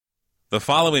The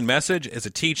following message is a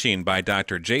teaching by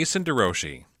Dr. Jason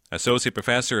DeRouchie, Associate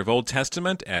Professor of Old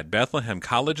Testament at Bethlehem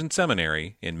College and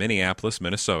Seminary in Minneapolis,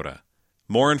 Minnesota.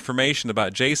 More information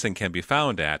about Jason can be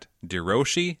found at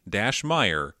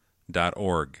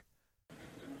derouchie-meyer.org.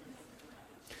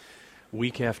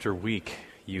 Week after week,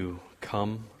 you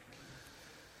come,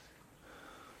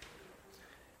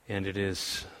 and it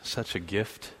is such a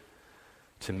gift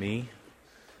to me.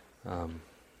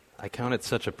 I count it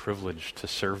such a privilege to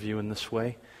serve you in this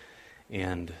way,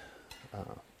 and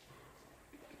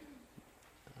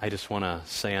I just want to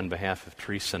say on behalf of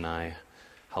Teresa and I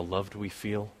how loved we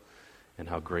feel and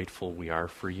how grateful we are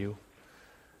for you.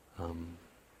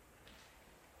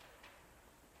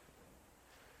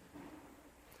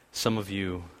 Some of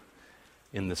you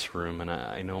in this room, and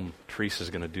I know Teresa's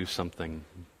going to do something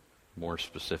more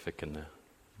specific in the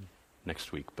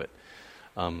next week, but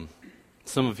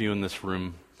some of you in this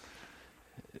room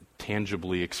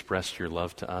tangibly expressed your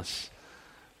love to us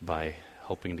by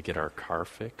helping to get our car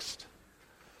fixed.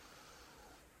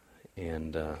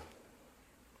 And a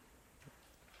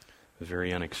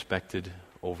very unexpected,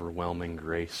 overwhelming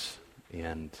grace.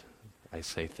 And I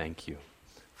say thank you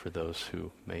for those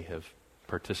who may have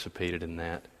participated in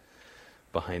that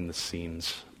behind the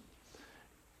scenes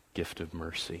gift of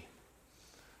mercy.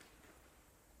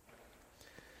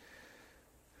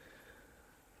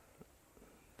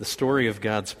 The story of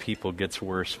God's people gets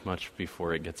worse much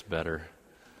before it gets better.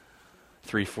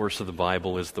 3/4 of the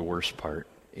Bible is the worst part.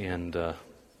 And but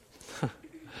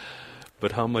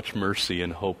how much mercy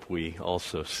and hope we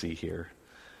also see here.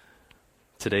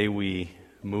 Today we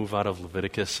move out of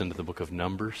Leviticus into the book of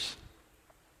Numbers.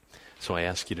 So I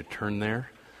ask you to turn there.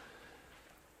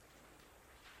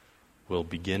 We'll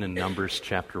begin in Numbers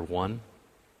chapter 1.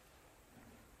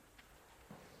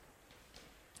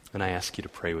 And I ask you to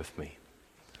pray with me.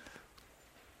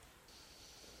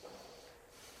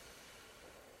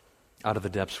 Out of the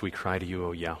depths we cry to you,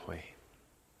 O Yahweh.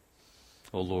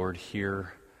 O Lord,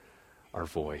 hear our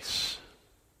voice.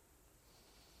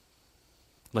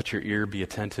 Let your ear be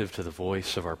attentive to the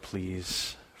voice of our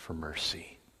pleas for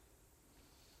mercy.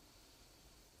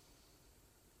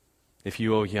 If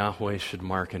you, O Yahweh, should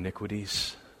mark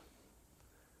iniquities,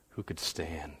 who could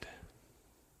stand?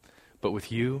 But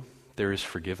with you there is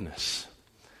forgiveness,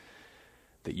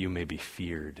 that you may be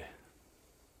feared.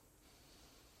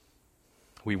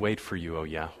 We wait for you, O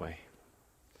Yahweh.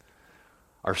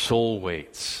 Our soul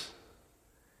waits,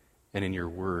 and in your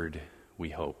word we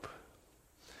hope.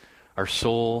 Our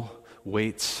soul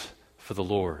waits for the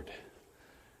Lord,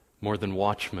 more than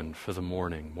watchmen for the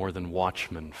morning, more than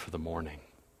watchmen for the morning.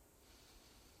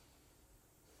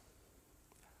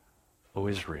 O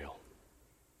Israel,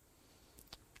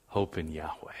 hope in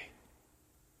Yahweh.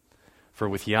 For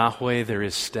with Yahweh there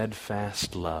is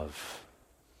steadfast love,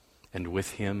 and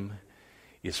with him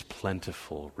is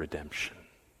plentiful redemption.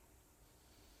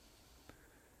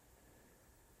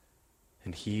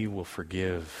 And he will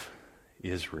forgive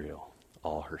Israel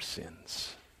all her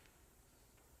sins.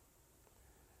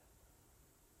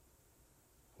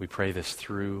 We pray this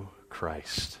through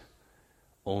Christ,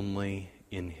 only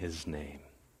in his name.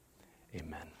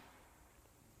 Amen.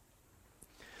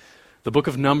 The book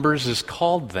of Numbers is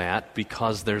called that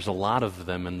because there's a lot of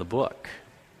them in the book.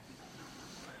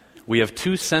 We have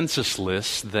 2 census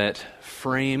lists that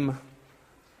frame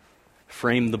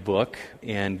the book,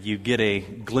 and you get a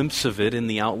glimpse of it in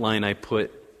the outline I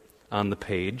put on the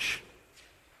page.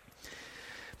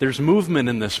 There's movement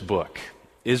in this book.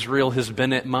 Israel has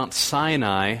been at Mount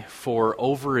Sinai for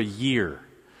over a year.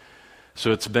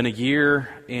 So it's been a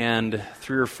year and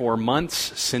 3 or 4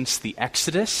 months since the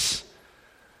Exodus.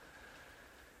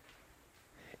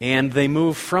 And they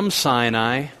move from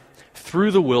Sinai through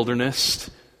the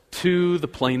wilderness to the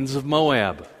plains of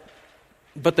Moab.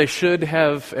 But they should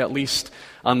have, at least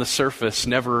on the surface,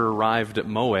 never arrived at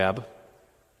Moab.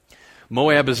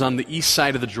 Moab is on the east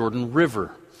side of the Jordan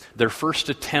River. Their first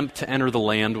attempt to enter the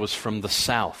land was from the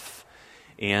south,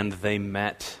 and they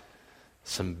met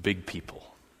some big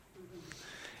people.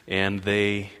 And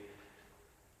they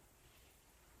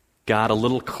got a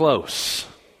little close,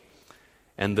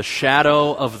 and the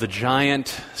shadow of the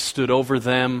giant stood over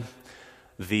them.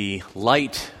 The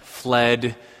light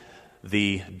fled,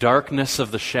 the darkness of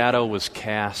the shadow was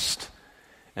cast,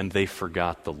 and they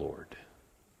forgot the Lord.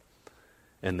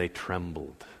 And they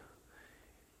trembled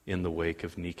in the wake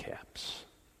of kneecaps.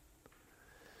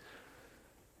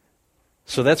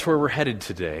 So that's where we're headed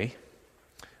today.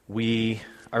 We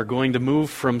are going to move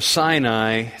from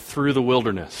Sinai through the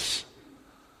wilderness.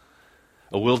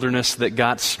 A wilderness that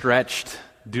got stretched.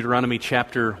 Deuteronomy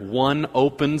chapter 1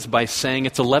 opens by saying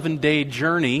it's an 11-day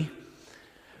journey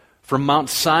from Mount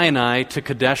Sinai to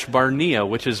Kadesh Barnea,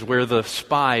 which is where the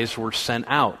spies were sent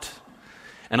out.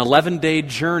 An 11-day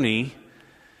journey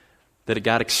that it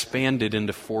got expanded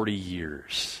into 40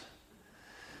 years.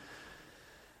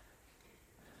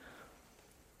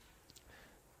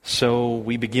 So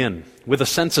we begin with a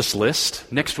census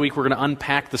list. Next week we're going to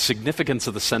unpack the significance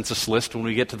of the census list when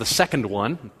we get to the second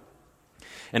one.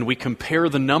 And we compare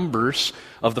the numbers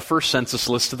of the first census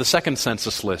list to the second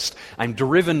census list. I'm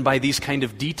driven by these kind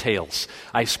of details.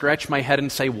 I scratch my head and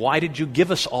say, why did you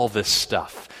give us all this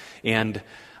stuff? And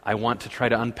I want to try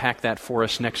to unpack that for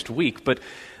us next week. But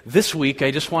this week,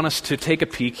 I just want us to take a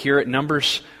peek here at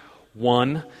Numbers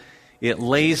 1. It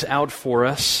lays out for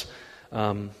us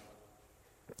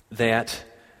that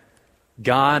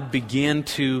God began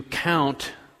to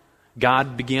count,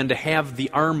 God began to have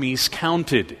the armies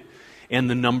counted, and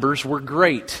the numbers were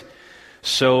great.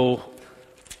 So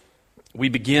we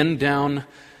begin down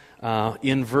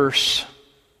in verse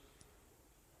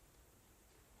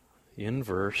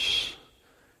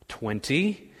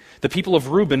 20. The people of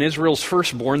Reuben, Israel's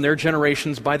firstborn, their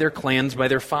generations by their clans, by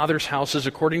their fathers' houses,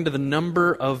 according to the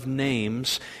number of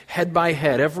names, head by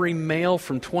head, every male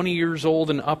from 20 years old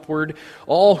and upward,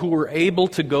 all who were able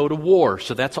to go to war.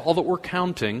 So that's all that we're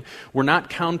counting. We're not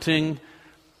counting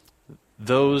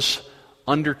those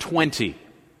under 20.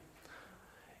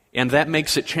 And that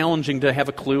makes it challenging to have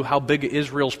a clue how big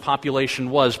Israel's population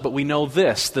was. But we know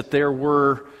this, that there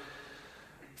were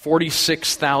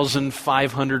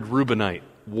 46,500 Reubenite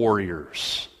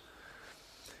warriors.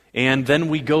 And then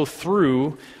we go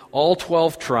through all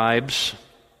 12 tribes,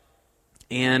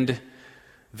 and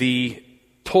the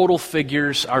total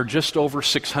figures are just over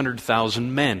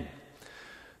 600,000 men.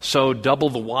 So double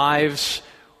the wives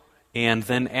and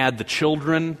then add the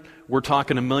children, we're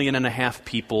talking 1.5 million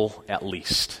people at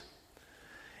least.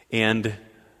 And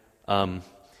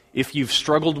if you've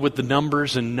struggled with the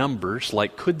numbers and numbers,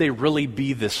 like could they really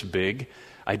be this big?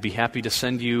 I'd be happy to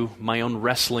send you my own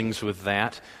wrestlings with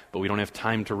that, but we don't have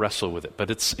time to wrestle with it. But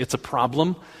it's a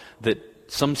problem that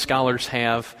some scholars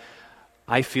have.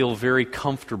 I feel very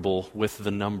comfortable with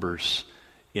the numbers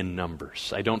in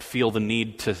Numbers. I don't feel the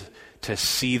need to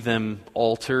see them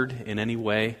altered in any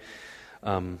way.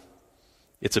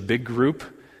 It's a big group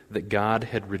that God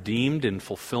had redeemed in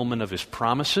fulfillment of His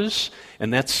promises,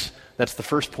 and that's the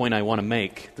first point I want to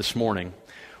make this morning.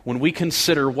 When we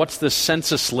consider what's this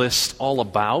census list all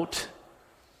about,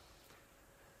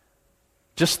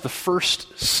 just the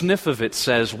first sniff of it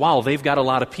says, wow, they've got a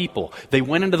lot of people. They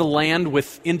went into the land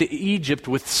into Egypt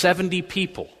with 70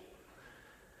 people.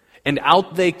 And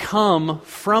out they come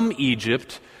from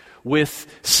Egypt with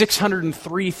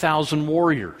 603,000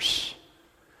 warriors.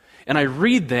 And I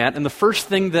read that, and the first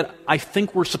thing that I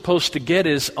think we're supposed to get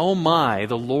is, oh my,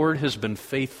 the Lord has been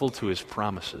faithful to His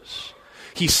promises.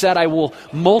 He said, I will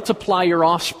multiply your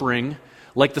offspring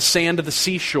like the sand of the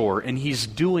seashore, and He's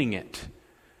doing it.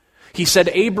 He said,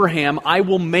 Abraham, I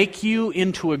will make you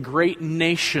into a great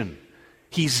nation.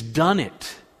 He's done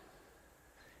it.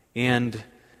 And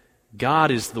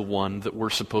God is the one that we're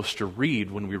supposed to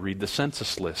read when we read the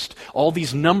census list. All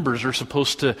these numbers we're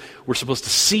supposed to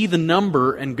see the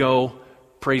number and go,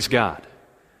 praise God.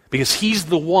 Because He's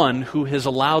the one who has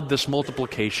allowed this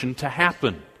multiplication to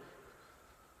happen.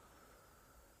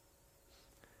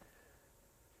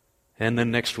 And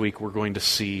then next week we're going to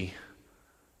see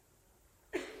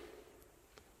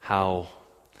how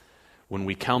when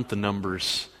we count the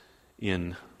numbers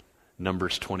in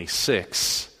Numbers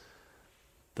 26,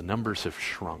 the numbers have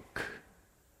shrunk.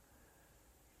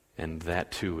 And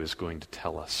that too is going to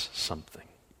tell us something.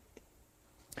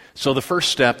 So the first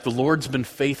step, the Lord's been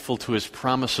faithful to His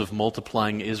promise of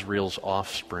multiplying Israel's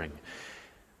offspring.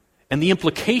 And the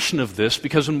implication of this,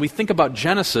 because when we think about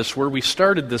Genesis, where we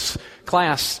started this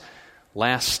class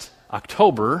last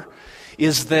October,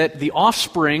 is that the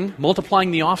offspring,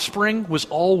 multiplying the offspring, was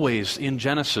always in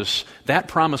Genesis. That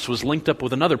promise was linked up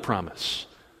with another promise.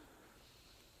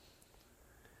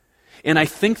 And I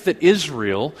think that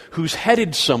Israel, who's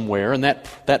headed somewhere, and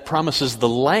that promises the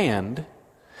land,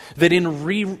 that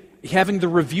in having the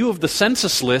review of the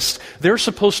census list, they're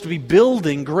supposed to be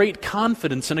building great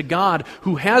confidence in a God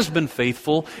who has been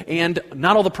faithful, and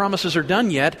not all the promises are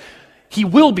done yet. He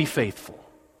will be faithful.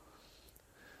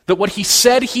 That what He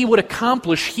said He would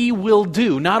accomplish, He will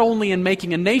do, not only in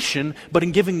making a nation, but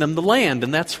in giving them the land.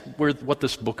 And that's what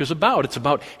this book is about. It's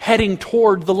about heading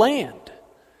toward the land.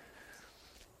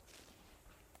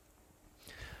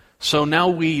 So now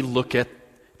we look at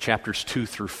chapters 2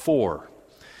 through 4.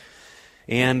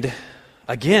 And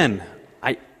again,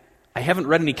 I haven't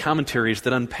read any commentaries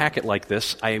that unpack it like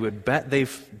this. I would bet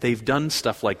they've done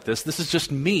stuff like this. This is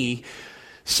just me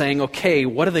saying, okay,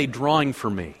 what are they drawing for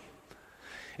me?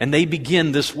 And they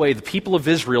begin this way: the people of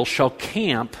Israel shall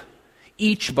camp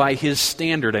each by his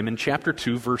standard. I'm in chapter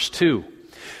 2, verse 2.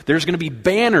 There's going to be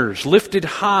banners lifted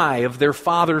high of their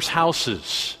fathers'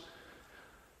 houses.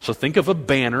 So think of a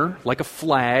banner, like a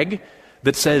flag,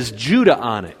 that says Judah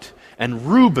on it, and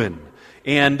Reuben,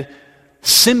 and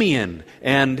Simeon,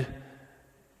 and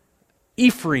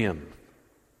Ephraim.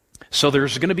 So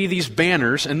there's going to be these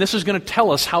banners, and this is going to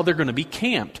tell us how they're going to be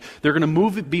camped. They're going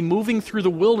to be moving through the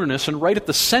wilderness, and right at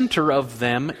the center of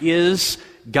them is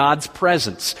God's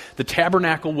presence. The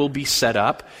tabernacle will be set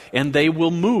up, and they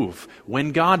will move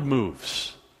when God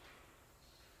moves.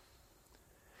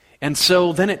 And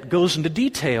so then it goes into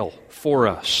detail for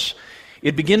us.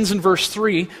 It begins in verse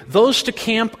 3, those to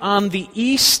camp on the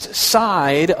east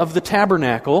side of the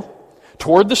tabernacle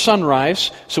toward the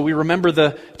sunrise. So we remember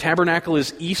the tabernacle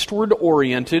is eastward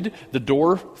oriented. The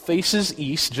door faces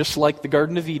east, just like the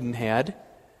Garden of Eden had.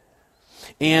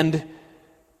 And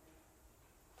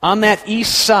on that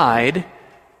east side,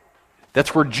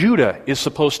 that's where Judah is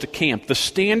supposed to camp. The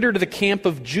standard of the camp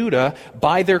of Judah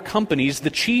by their companies,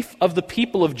 the chief of the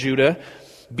people of Judah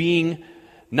being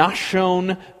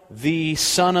Nahshon, the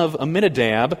son of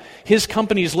Amminadab, his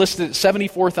company is listed at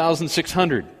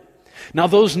 74,600. Now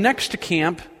those to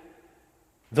camp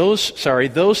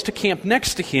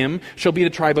next to him shall be the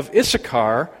tribe of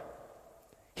Issachar,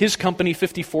 his company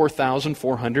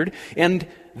 54,400, and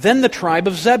then the tribe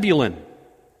of Zebulun.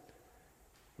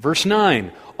 Verse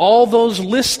 9, all those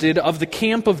listed of the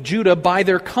camp of Judah by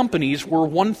their companies were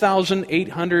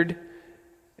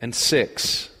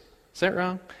 1,806. Is that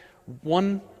wrong?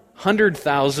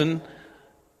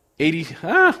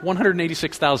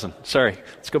 186,000. Sorry,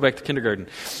 let's go back to kindergarten.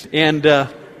 And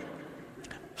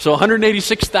so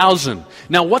 186,000.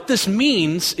 Now what this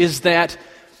means is that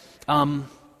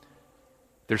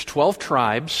there's 12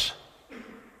 tribes,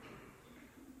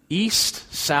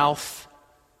 east, south,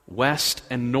 west,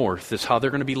 and north is how they're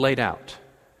going to be laid out.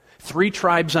 3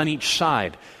 tribes on each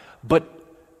side. But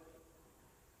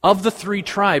of the 3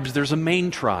 tribes, there's a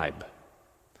main tribe.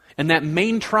 And that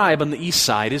main tribe on the east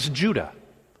side is Judah.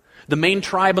 The main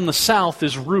tribe on the south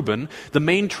is Reuben. The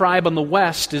main tribe on the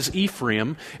west is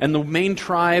Ephraim. And the main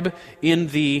tribe in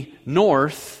the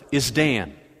north is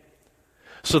Dan.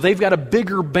 So they've got a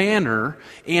bigger banner,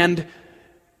 and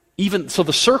even so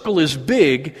the circle is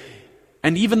big,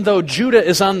 and even though Judah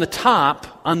is on the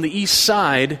top, on the east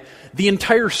side, the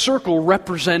entire circle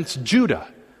represents Judah.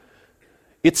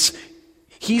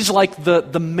 He's like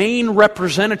the main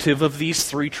representative of these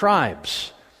 3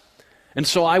 tribes. And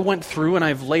so I went through and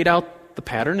I've laid out the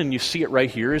pattern, and you see it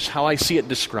right here, is how I see it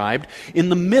described. In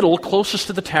the middle, closest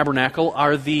to the tabernacle,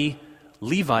 are the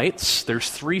Levites. There's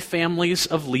 3 families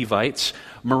of Levites,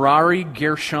 Merari,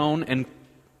 Gershon, and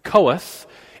Kohath.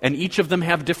 And each of them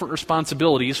have different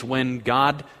responsibilities when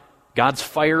God's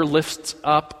fire lifts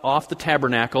up off the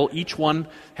tabernacle. Each one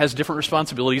has different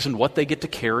responsibilities and what they get to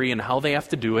carry and how they have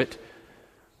to do it.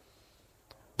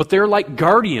 But they're like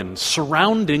guardians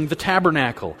surrounding the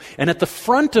tabernacle. And at the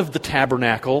front of the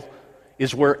tabernacle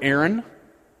is where Aaron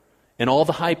and all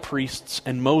the high priests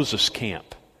and Moses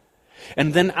camp.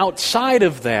 And then outside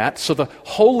of that, so the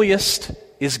holiest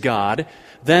is God.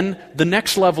 Then the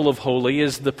next level of holy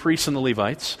is the priests and the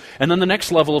Levites. And then the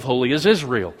next level of holy is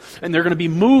Israel. And they're going to be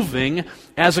moving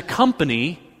as a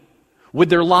company with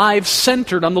their lives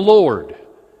centered on the Lord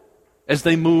as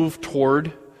they move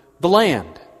toward the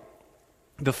land.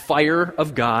 The fire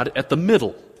of God at the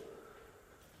middle.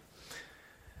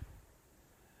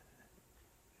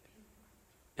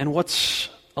 And what's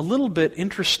a little bit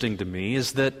interesting to me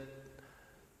is that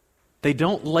they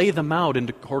don't lay them out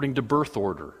according to birth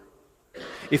order.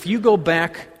 If you go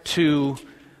back to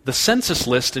the census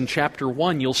list in chapter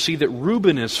 1, you'll see that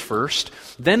Reuben is first,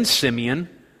 then Simeon.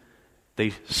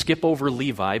 They skip over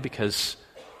Levi because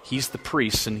he's the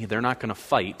priest and they're not going to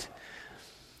fight.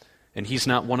 And he's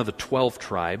not one of the 12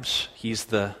 tribes. He's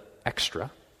the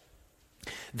extra.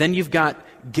 Then you've got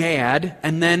Gad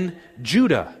and then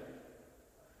Judah.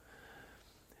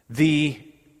 The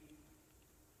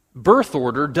birth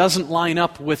order doesn't line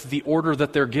up with the order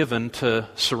that they're given to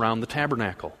surround the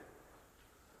tabernacle.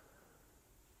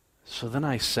 So then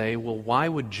I say, well, why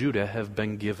would Judah have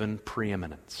been given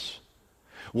preeminence?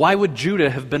 Why would Judah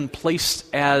have been placed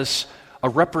as a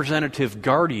representative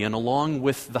guardian along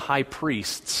with the high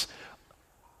priests?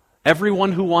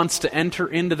 Everyone who wants to enter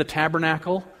into the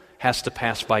tabernacle has to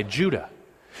pass by Judah.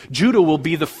 Judah will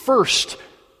be the first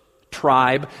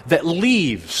tribe that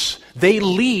leaves. They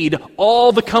lead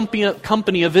all the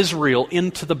company of Israel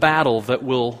into the battle that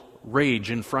will rage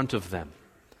in front of them.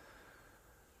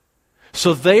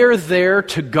 So they are there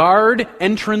to guard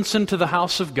entrance into the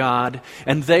house of God,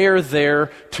 and they are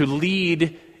there to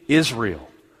lead Israel.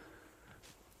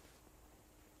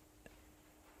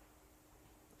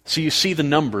 So you see the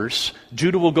numbers.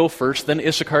 Judah will go first, then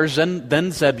Issachar,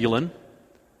 then Zebulun.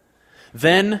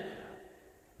 Then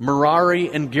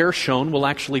Merari and Gershon will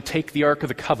actually take the Ark of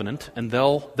the Covenant, and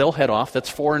they'll head off. That's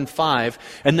 4 and 5.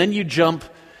 And then you jump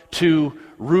to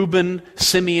Reuben,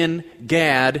 Simeon,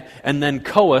 Gad, and then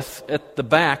Kohath at the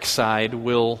backside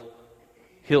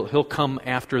he'll come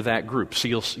after that group. So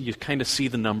you kind of see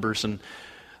the numbers, and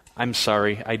I'm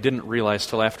sorry, I didn't realize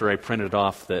till after I printed it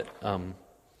off that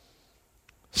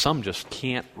some just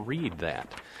can't read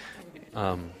that.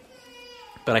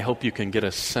 But I hope you can get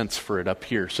a sense for it up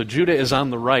here. So Judah is on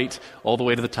the right, all the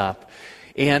way to the top.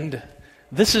 And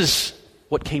this is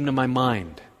what came to my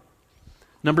mind.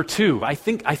 Number 2, I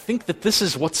think that this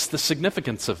is what's the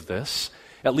significance of this,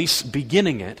 at least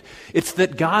beginning it. It's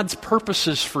that God's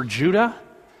purposes for Judah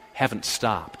haven't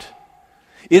stopped.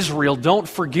 Israel, don't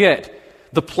forget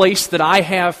the place that I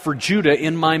have for Judah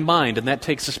in my mind, and that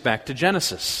takes us back to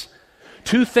Genesis.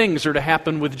 2 things are to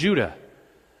happen with Judah.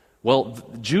 Well,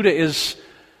 Judah is...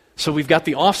 So we've got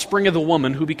the offspring of the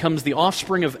woman who becomes the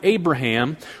offspring of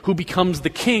Abraham, who becomes the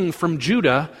king from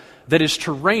Judah that is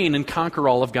to reign and conquer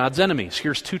all of God's enemies.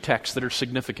 Here's 2 texts that are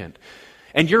significant.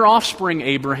 And your offspring,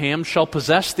 Abraham, shall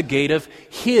possess the gate of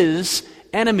his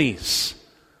enemies.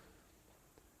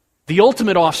 The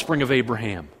ultimate offspring of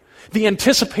Abraham. The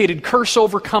anticipated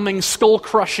curse-overcoming,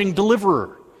 skull-crushing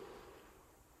deliverer.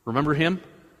 Remember him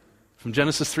from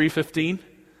Genesis 3:15?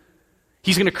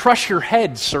 He's going to crush your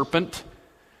head, serpent.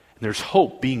 And there's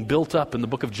hope being built up in the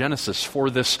book of Genesis for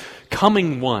this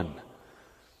coming one.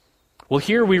 Well,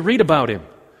 here we read about him.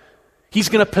 He's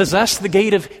going to possess the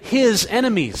gate of his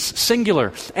enemies,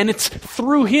 singular. And it's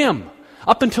through him.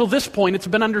 Up until this point, it's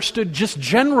been understood just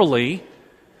generally,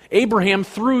 Abraham,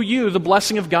 through you, the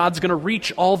blessing of God's going to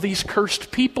reach all these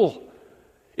cursed people.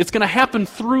 It's going to happen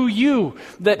through you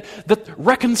that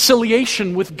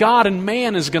reconciliation with God and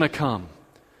man is going to come.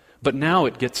 But now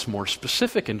it gets more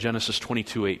specific in Genesis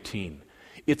 22:18.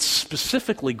 It's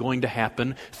specifically going to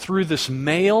happen through this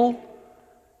male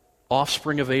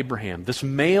offspring of Abraham, this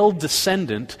male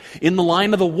descendant in the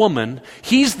line of the woman.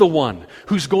 He's the one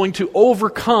who's going to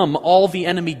overcome all the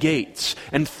enemy gates,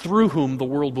 and through whom the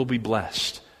world will be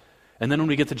blessed. And then when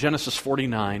we get to Genesis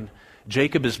 49,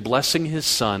 Jacob is blessing his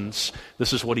sons.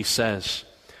 This is what he says.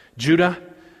 Judah,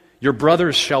 your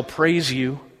brothers shall praise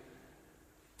you.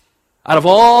 Out of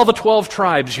all the 12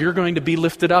 tribes, you're going to be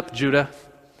lifted up, Judah.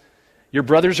 Your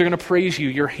brothers are going to praise you.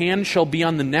 Your hand shall be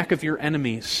on the neck of your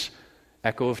enemies.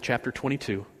 Echo of chapter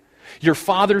 22. Your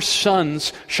father's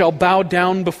sons shall bow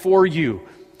down before you.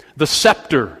 The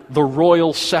scepter, the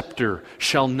royal scepter,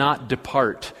 shall not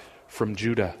depart from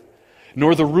Judah,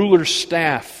 nor the ruler's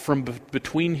staff from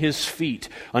between his feet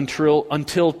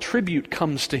until tribute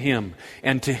comes to him,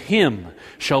 and to him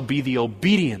shall be the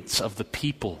obedience of the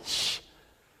peoples.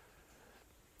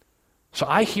 So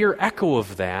I hear echo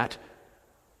of that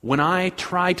when I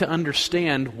try to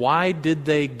understand why did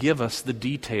they give us the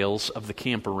details of the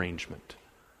camp arrangement.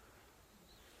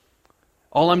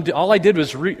 All I did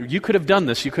was, you could have done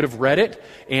this. You could have read it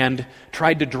and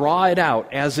tried to draw it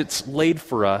out as it's laid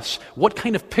for us. What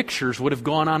kind of pictures would have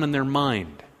gone on in their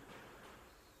mind?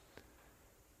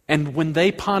 And when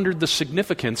they pondered the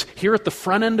significance, here at the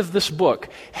front end of this book,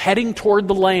 heading toward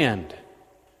the land,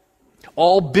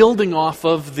 all building off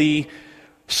of the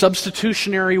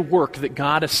substitutionary work that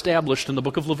God established in the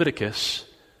book of Leviticus,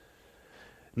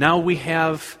 now we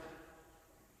have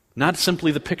not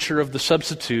simply the picture of the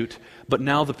substitute, but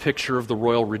now the picture of the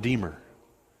royal Redeemer,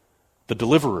 the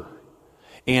deliverer.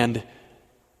 And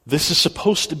this is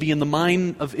supposed to be in the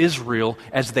mind of Israel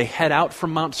as they head out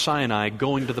from Mount Sinai,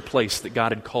 going to the place that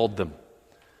God had called them.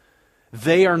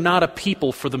 They are not a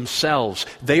people for themselves.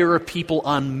 They are a people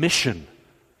on mission.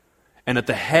 And at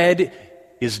the head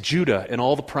is Judah and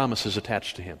all the promises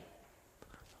attached to him.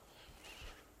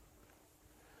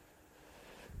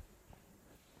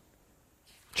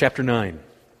 Chapter 9.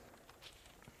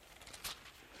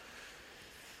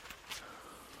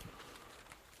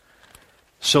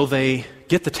 So they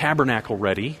get the tabernacle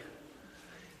ready.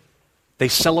 They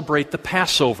celebrate the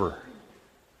Passover.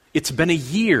 It's been a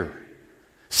year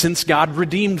since God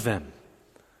redeemed them.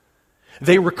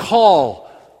 They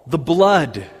recall the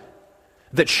blood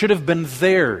that should have been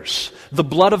theirs, the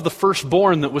blood of the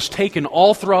firstborn that was taken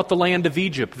all throughout the land of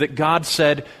Egypt, that God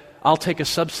said, I'll take a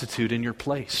substitute in your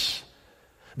place.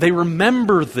 They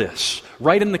remember this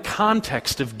right in the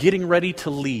context of getting ready to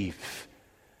leave.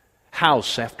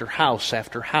 House after house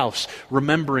after house,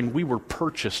 remembering we were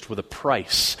purchased with a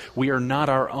price. We are not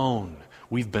our own.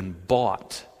 We've been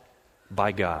bought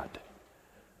by God.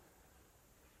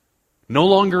 No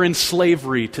longer in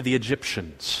slavery to the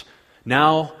Egyptians.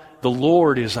 Now the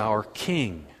Lord is our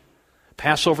King.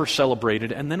 Passover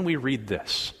celebrated, and then we read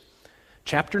this.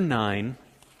 Chapter 9,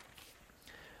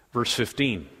 verse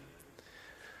 15.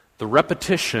 The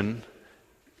repetition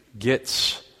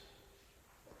gets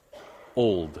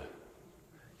old.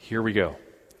 Here we go.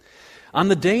 On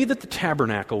the day that the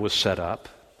tabernacle was set up,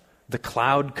 the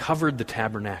cloud covered the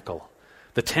tabernacle,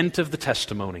 the tent of the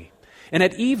testimony. And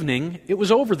at evening, it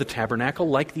was over the tabernacle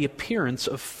like the appearance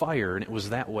of fire, and it was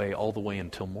that way all the way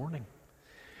until morning.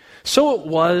 So it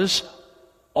was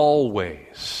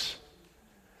always.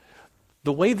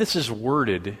 The way this is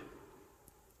worded,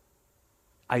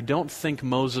 I don't think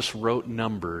Moses wrote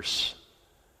Numbers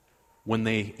when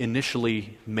they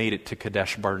initially made it to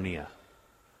Kadesh Barnea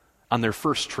on their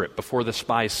first trip before the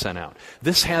spies sent out.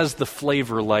 This has the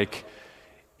flavor like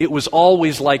it was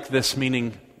always like this,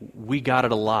 meaning we got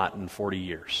it a lot in 40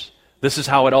 years. This is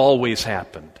how it always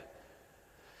happened.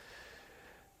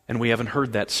 And we haven't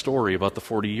heard that story about the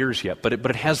 40 years yet, but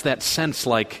it has that sense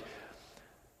like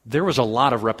there was a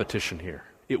lot of repetition here.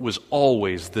 It was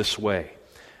always this way.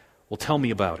 Well, tell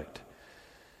me about it.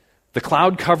 The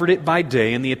cloud covered it by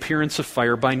day, and the appearance of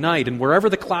fire by night. And whenever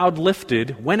the cloud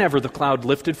lifted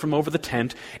from over the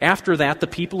tent, after that the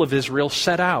people of Israel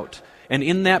set out. And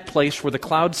in that place where the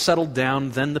cloud settled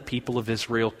down, then the people of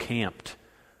Israel camped.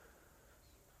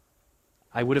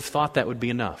 I would have thought that would be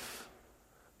enough,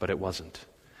 but it wasn't.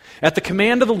 At the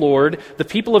command of the Lord, the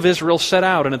people of Israel set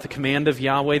out, and at the command of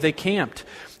Yahweh they camped.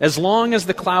 As long as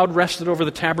the cloud rested over the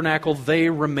tabernacle, they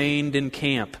remained in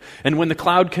camp. And when the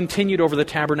cloud continued over the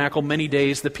tabernacle many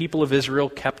days, the people of Israel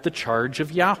kept the charge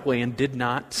of Yahweh and did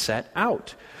not set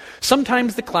out.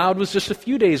 Sometimes the cloud was just a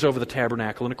few days over the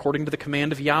tabernacle, and according to the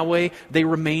command of Yahweh, they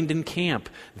remained in camp.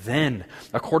 Then,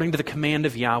 according to the command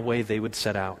of Yahweh, they would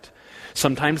set out.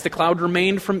 Sometimes the cloud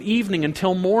remained from evening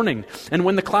until morning, and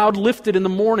when the cloud lifted in the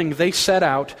morning, they set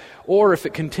out. Or if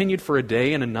it continued for a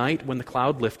day and a night, when the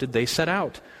cloud lifted, they set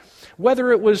out.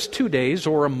 Whether it was 2 days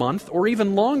or a month or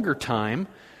even longer time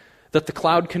that the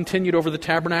cloud continued over the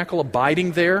tabernacle,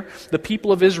 abiding there, the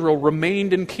people of Israel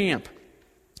remained in camp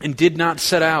and did not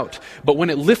set out. But when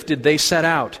it lifted, they set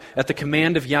out. At the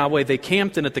command of Yahweh they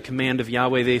camped, and at the command of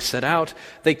Yahweh they set out.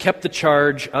 They kept the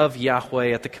charge of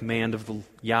Yahweh at the command of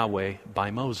Yahweh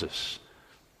by Moses.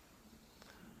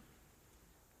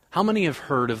 How many have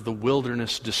heard of the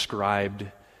wilderness described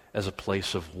as a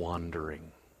place of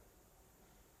wandering?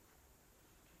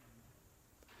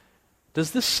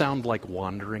 Does this sound like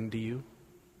wandering to you?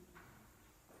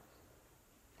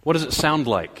 What does it sound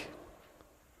like?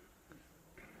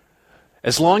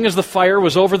 As long as the fire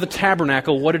was over the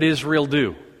tabernacle, what did Israel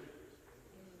do?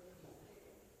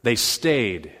 They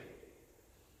stayed.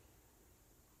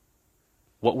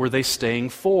 What were they staying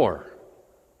for?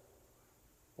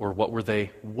 Or what were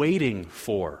they waiting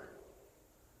for?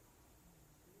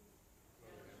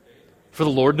 For the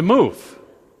Lord to move.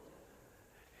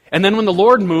 And then when the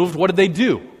Lord moved, what did they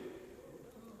do?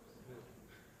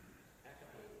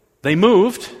 They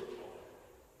moved.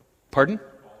 Pardon?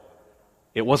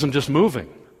 It wasn't just moving.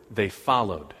 They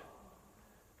followed.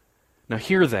 Now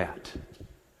hear that.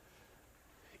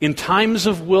 In times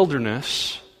of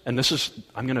wilderness, and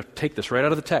I'm going to take this right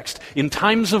out of the text. In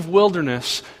times of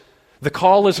wilderness, the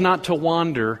call is not to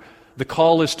wander. The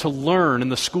call is to learn in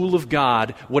the school of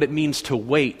God what it means to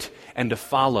wait and to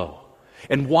follow.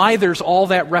 And why there's all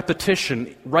that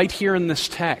repetition right here in this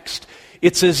text.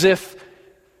 It's as if,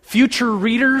 future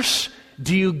readers,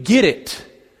 do you get it?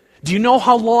 Do you know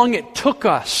how long it took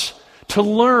us to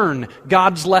learn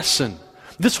God's lesson?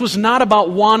 This was not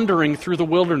about wandering through the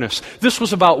wilderness. This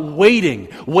was about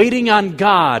waiting on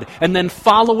God, and then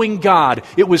following God.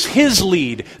 It was His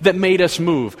lead that made us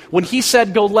move. When He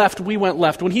said go left, we went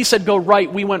left. When He said go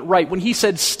right, we went right. When He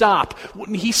said stop,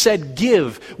 when He said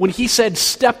give, when He said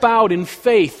step out in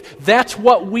faith, that's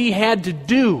what we had to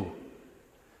do.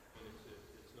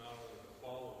 It's not only the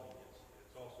following,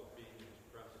 it's also being in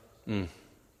His presence.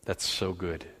 That's so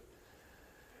good.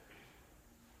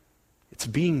 It's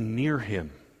being near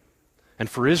Him. And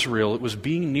for Israel, it was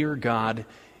being near God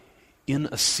in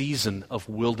a season of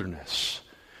wilderness.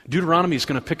 Deuteronomy is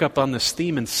going to pick up on this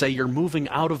theme and say you're moving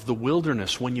out of the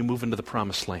wilderness when you move into the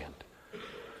promised land.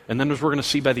 And then as we're going to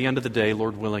see by the end of the day,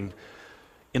 Lord willing,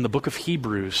 in the book of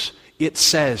Hebrews, it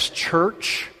says,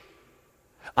 church,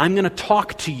 I'm going to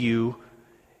talk to you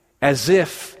as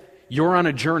if you're on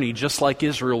a journey just like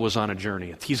Israel was on a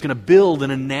journey. He's going to build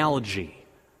an analogy.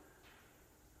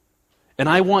 And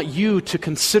I want you to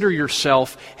consider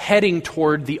yourself heading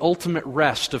toward the ultimate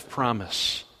rest of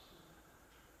promise.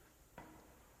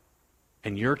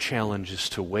 And your challenge is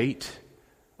to wait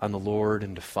on the Lord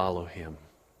and to follow Him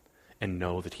and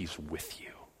know that He's with you.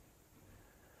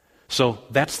 So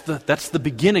that's the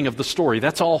beginning of the story.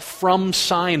 That's all from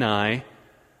Sinai.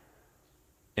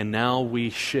 And now we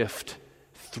shift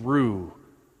through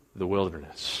the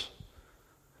wilderness.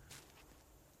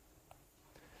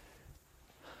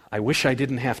 I wish I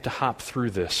didn't have to hop through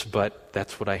this, but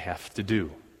that's what I have to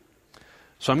do.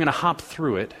 So I'm going to hop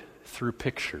through it through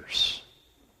pictures.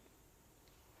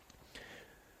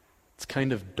 It's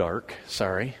kind of dark,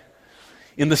 sorry.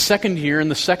 In the second year, in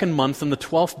the second month, on the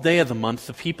 12th day of the month,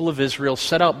 the people of Israel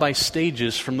set out by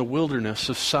stages from the wilderness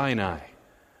of Sinai.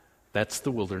 That's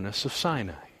the wilderness of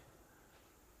Sinai.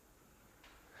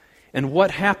 And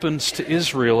what happens to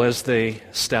Israel as they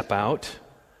step out?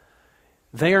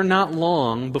 They are not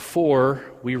long before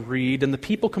we read, and the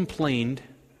people complained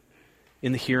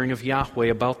in the hearing of Yahweh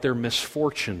about their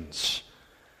misfortunes.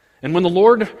 And when the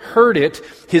Lord heard it,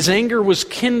 His anger was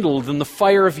kindled, and the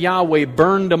fire of Yahweh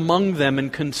burned among them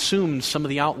and consumed some of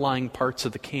the outlying parts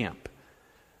of the camp.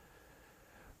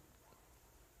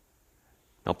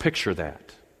 Now picture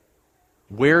that.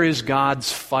 Where is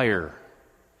God's fire?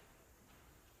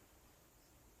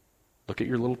 Look at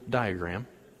your little diagram.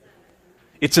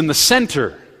 It's in the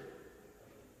center.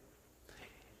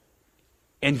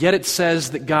 And yet it says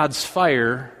that God's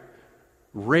fire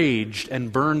raged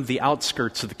and burned the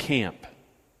outskirts of the camp.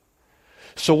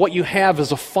 So what you have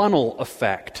is a funnel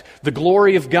effect. The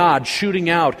glory of God shooting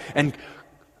out and,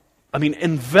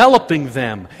 enveloping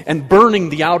them and burning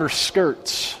the outer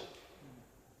skirts.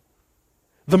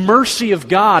 The mercy of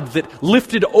God that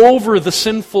lifted over the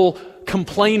sinful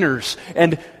complainers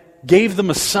and gave them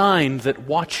a sign that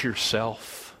watch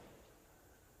yourself.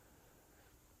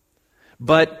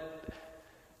 But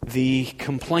the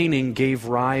complaining gave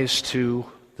rise to,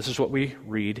 this is what we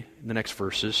read in the next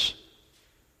verses.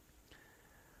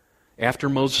 After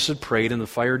Moses had prayed and the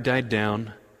fire died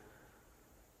down,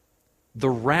 the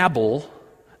rabble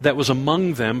that was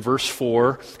among them, verse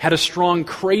 4, had a strong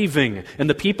craving, and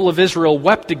the people of Israel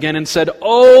wept again and said,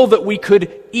 "Oh, that we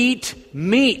could eat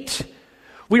meat!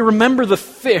 We remember the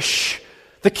fish,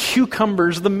 the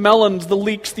cucumbers, the melons, the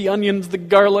leeks, the onions, the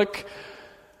garlic."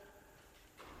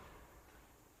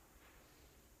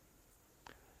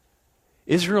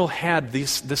 Israel had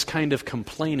this kind of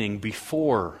complaining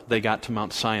before they got to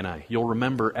Mount Sinai. You'll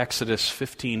remember Exodus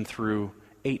 15 through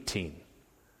 18.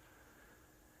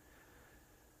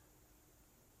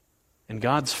 And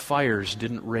God's fires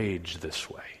didn't rage this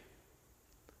way.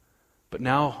 But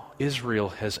now Israel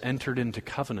has entered into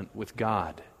covenant with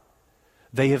God.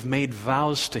 They have made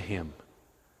vows to Him.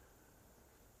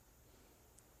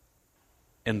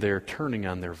 And they're turning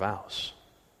on their vows.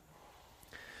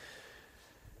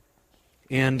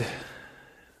 And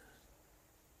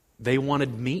they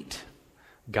wanted meat.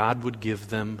 God would give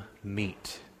them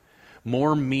meat.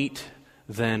 More meat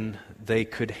than they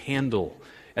could handle.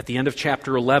 At the end of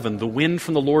chapter 11, the wind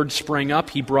from the Lord sprang up.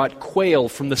 He brought quail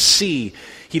from the sea.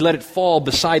 He let it fall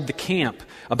beside the camp.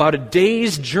 About a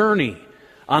day's journey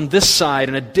on this side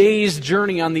and a day's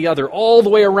journey on the other, all the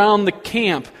way around the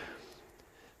camp,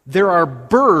 there are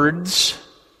birds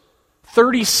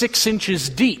 36 inches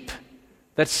deep.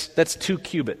 That's 2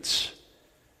 cubits.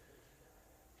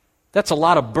 That's a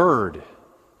lot of bird.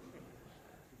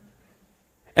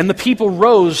 And the people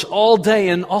rose all day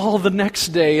and all the next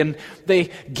day, and they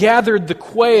gathered the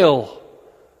quail.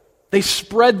 They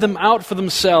spread them out for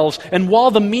themselves, and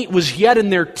while the meat was yet in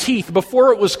their teeth,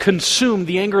 before it was consumed,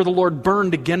 the anger of the Lord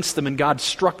burned against them, and God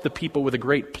struck the people with a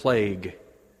great plague.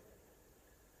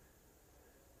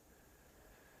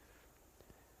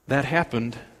 That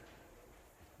happened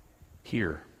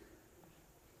here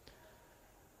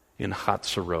in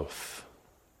Hatzeroth.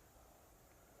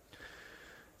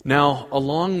 Now,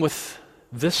 along with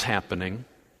this happening,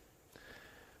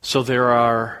 so there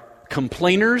are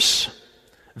complainers,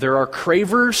 there are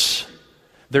cravers,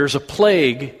 there's a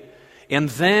plague, and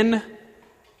then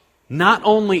not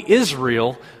only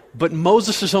Israel, but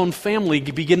Moses' own family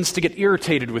begins to get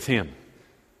irritated with him.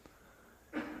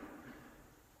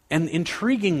 And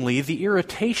intriguingly, the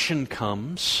irritation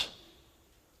comes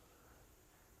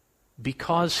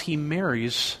because he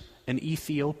marries an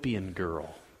Ethiopian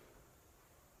girl.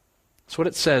 That's what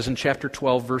it says in chapter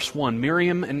 12, verse 1.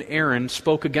 Miriam and Aaron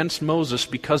spoke against Moses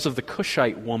because of the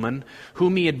Cushite woman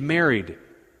whom he had married.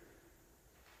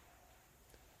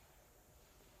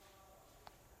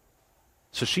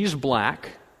 So she's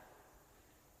black,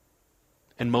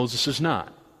 and Moses is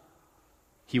not.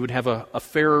 He would have a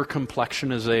fairer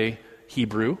complexion as a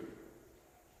Hebrew.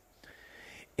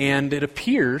 And it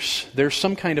appears there's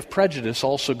some kind of prejudice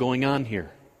also going on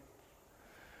here.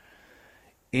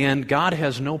 And God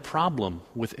has no problem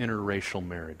with interracial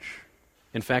marriage.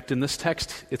 In fact, in this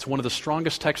text, it's one of the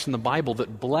strongest texts in the Bible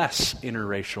that bless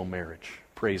interracial marriage.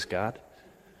 Praise God.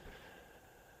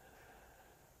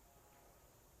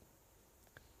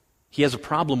 He has a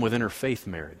problem with interfaith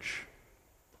marriage.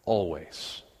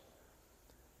 Always.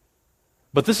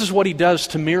 But this is what he does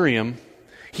to Miriam.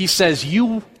 He says,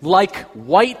 "You like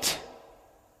white?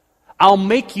 I'll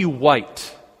make you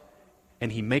white."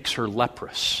 And he makes her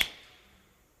leprous.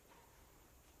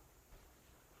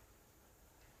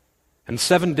 In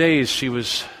 7 days, she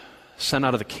was sent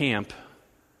out of the camp.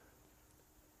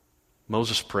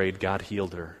 Moses prayed, God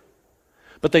healed her.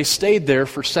 But they stayed there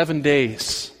for 7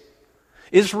 days.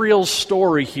 Israel's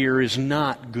story here is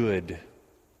not good.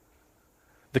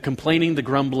 The complaining, the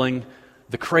grumbling,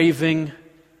 the craving,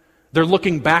 they're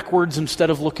looking backwards instead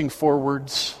of looking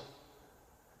forwards.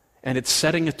 And it's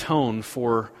setting a tone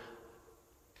for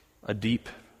a deep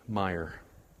mire.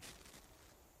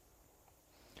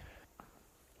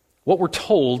 What we're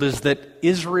told is that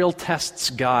Israel tests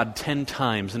God 10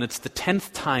 times, and it's the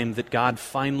 10th time that God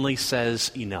finally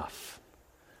says enough.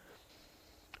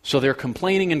 So their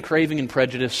complaining and craving and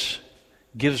prejudice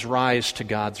gives rise to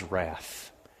God's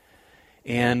wrath.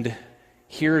 And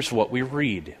here's what we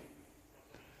read.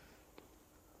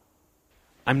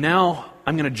 I'm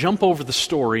going to jump over the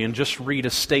story and just read a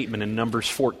statement in Numbers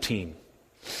 14.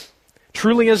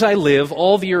 Truly as I live,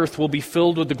 all the earth will be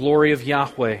filled with the glory of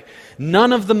Yahweh.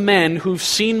 None of the men who've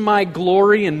seen my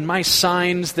glory and my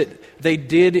signs that I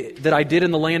did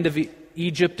in the land of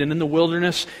Egypt and in the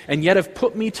wilderness, and yet have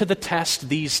put me to the test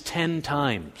these 10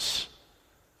 times.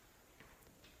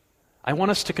 I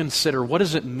want us to consider, what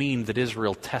does it mean that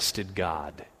Israel tested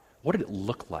God? What did it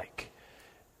look like?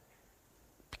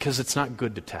 Because it's not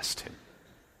good to test Him.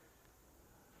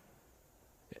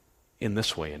 In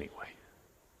this way, anyway.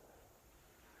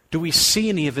 Do we see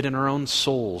any of it in our own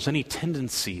souls? Any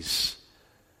tendencies?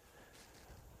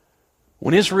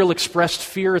 When Israel expressed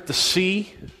fear at the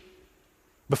sea,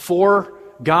 before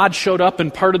God showed up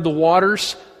and parted the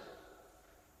waters,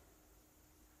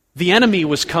 the enemy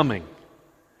was coming,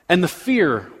 and the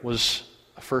fear was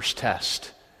a first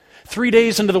test. 3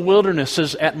 days into the wilderness,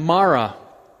 as at Marah,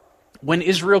 when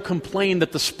Israel complained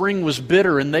that the spring was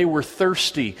bitter and they were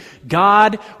thirsty,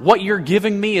 God, what you're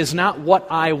giving me is not what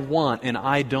I want, and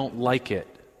I don't like it.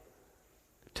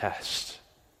 Test.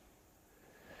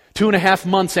 2.5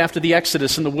 months after the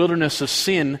Exodus in the wilderness of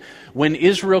Sin, when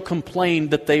Israel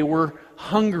complained that they were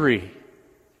hungry,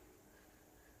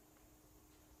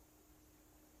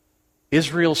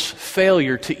 Israel's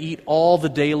failure to eat all the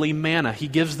daily manna. He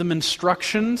gives them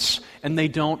instructions, and they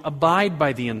don't abide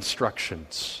by the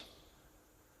instructions.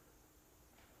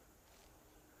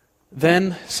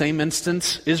 Then, same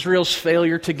instance, Israel's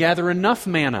failure to gather enough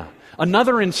manna.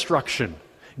 Another instruction.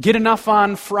 Get enough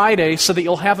on Friday so that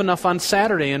you'll have enough on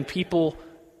Saturday. And people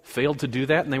failed to do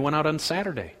that, and they went out on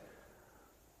Saturday.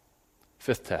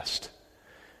 5th test.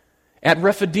 At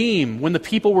Rephidim, when the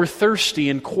people were thirsty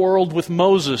and quarreled with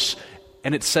Moses,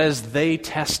 and it says they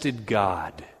tested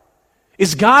God.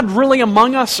 Is God really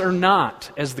among us or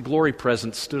not? As the glory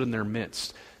presence stood in their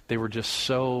midst, they were just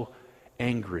so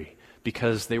angry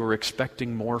because they were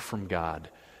expecting more from God,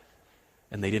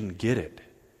 and they didn't get it.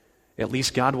 At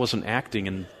least God wasn't acting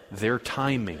in their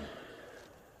timing.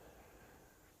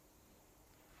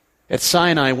 At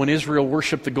Sinai, when Israel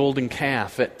worshipped the golden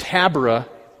calf. At Taberah,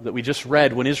 that we just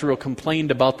read, when Israel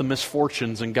complained about the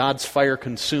misfortunes and God's fire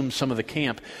consumed some of the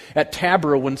camp. At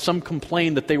Taberah, when some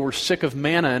complained that they were sick of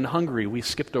manna and hungry. We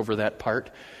skipped over that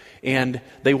part. And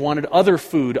they wanted other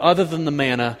food other than the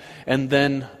manna. And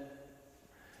then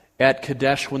at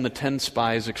Kadesh, when the 10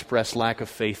 spies expressed lack of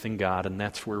faith in God, and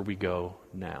that's where we go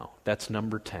now. That's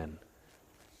number 10.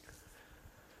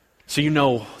 So you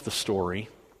know the story.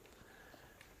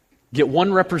 Get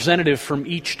one representative from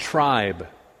each tribe.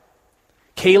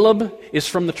 Caleb is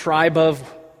from the tribe of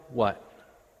what?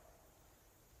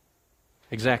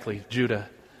 Exactly, Judah.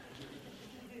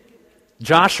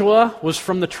 Joshua was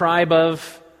from the tribe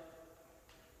of,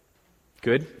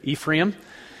 good, Ephraim.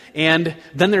 And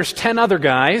then there's 10 other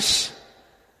guys,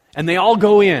 and they all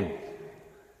go in.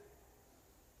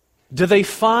 Do they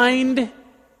find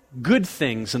good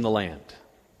things in the land?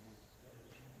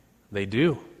 They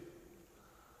do.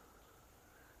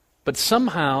 But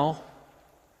somehow,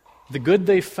 the good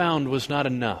they found was not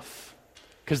enough,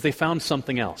 because they found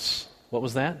something else. What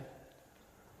was that?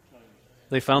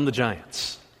 They found the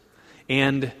giants.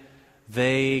 And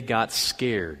they got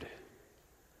scared.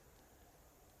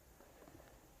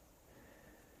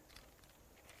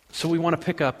 So we want to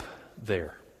pick up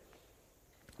there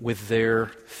with their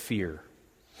fear.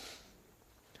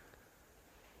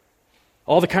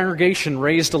 All the congregation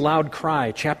raised a loud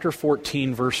cry. Chapter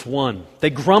 14, verse 1. They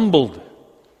grumbled.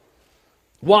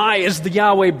 Why is the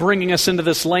Yahweh bringing us into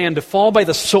this land to fall by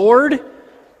the sword?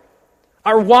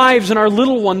 Our wives and our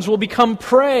little ones will become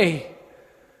prey.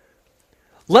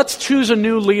 Let's choose a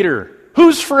new leader.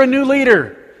 Who's for a new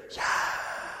leader? Yeah.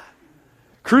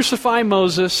 Crucify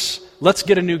Moses. Let's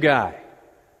get a new guy.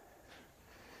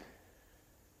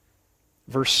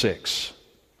 Verse 6.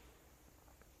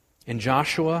 And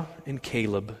Joshua and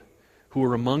Caleb, who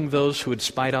were among those who had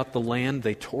spied out the land,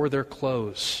 they tore their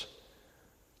clothes.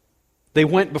 They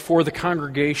went before the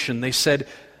congregation. They said,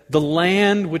 the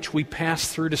land which we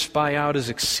passed through to spy out is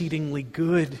exceedingly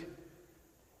good.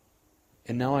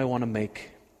 And now I want to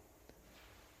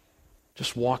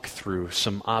just walk through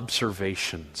some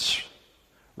observations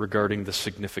regarding the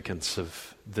significance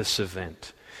of this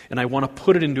event. And I want to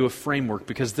put it into a framework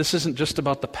because this isn't just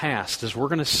about the past. As we're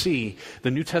going to see,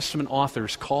 the New Testament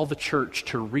authors call the church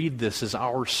to read this as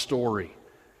our story.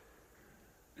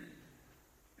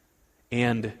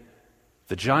 And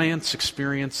the giants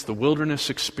experience, the wilderness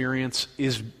experience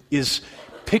is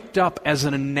picked up as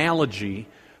an analogy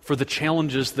for the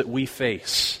challenges that we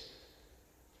face.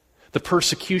 The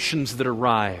persecutions that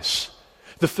arise,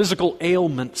 the physical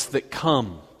ailments that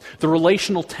come, the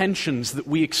relational tensions that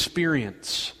we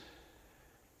experience.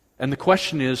 And the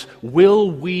question is,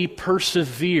 will we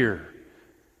persevere?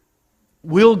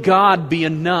 Will God be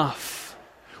enough?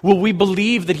 Will we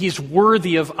believe that He's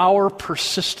worthy of our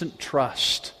persistent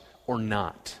trust or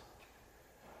not?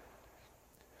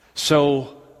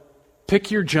 So,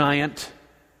 pick your giant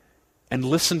and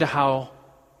listen to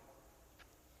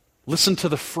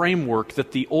the framework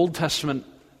that the Old Testament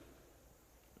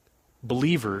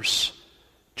believers,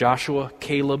 Joshua,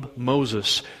 Caleb,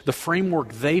 Moses, the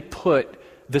framework they put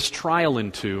this trial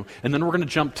into, and then we're going to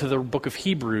jump to the book of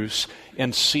Hebrews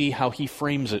and see how he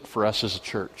frames it for us as a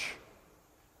church.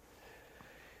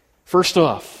 First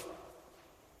off,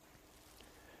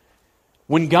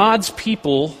 when God's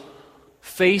people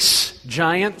face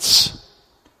giants,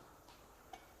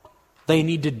 they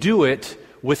need to do it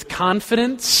with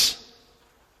confidence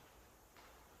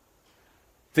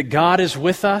that God is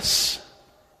with us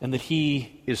and that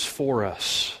He is for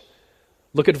us.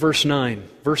 Look at verses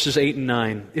 8 and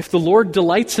 9. If the Lord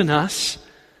delights in us,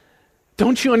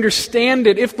 don't you understand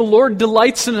it? If the Lord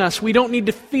delights in us, we don't need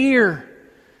to fear.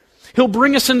 He'll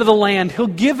bring us into the land. He'll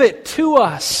give it to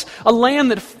us. A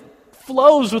land that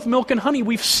flows with milk and honey.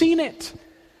 We've seen it.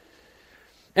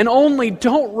 And only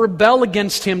don't rebel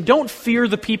against Him. Don't fear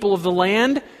the people of the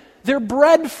land. They're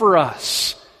bread for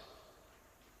us.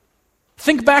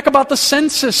 Think back about the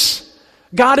census.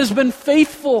 God has been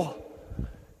faithful.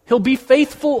 He'll be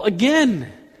faithful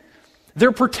again.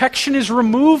 Their protection is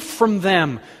removed from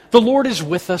them. The Lord is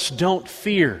with us. Don't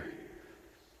fear.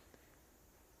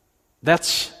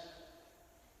 That's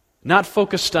not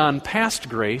focused on past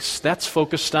grace. That's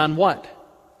focused on what?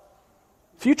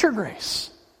 Future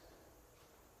grace.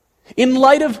 In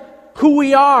light of who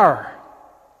we are,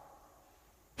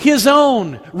 His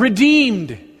own,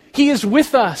 redeemed, He is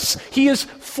with us. He is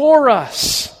for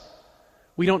us.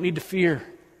 We don't need to fear.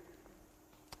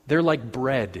 They're like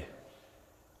bread.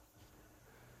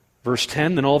 Verse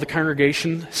 10, then all the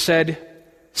congregation said,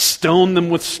 stone them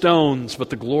with stones, but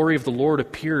the glory of the Lord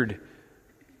appeared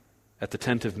at the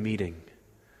tent of meeting.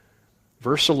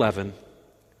 Verse 11,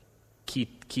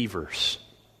 key verse.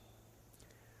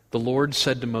 The Lord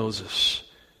said to Moses,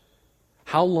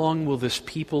 how long will this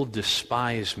people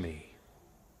despise me?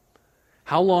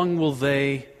 How long will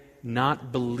they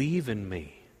not believe in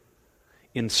me,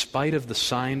 in spite of the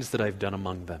signs that I've done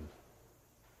among them?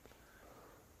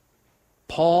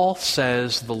 Paul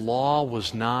says the law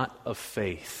was not of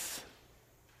faith.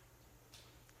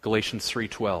 Galatians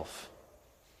 3:12.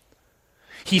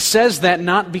 He says that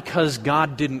not because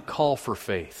God didn't call for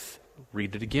faith.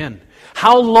 Read it again.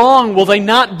 How long will they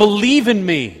not believe in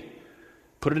me?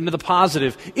 Put it into the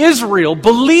positive. Israel,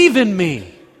 believe in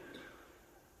me.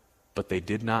 But they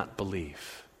did not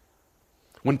believe.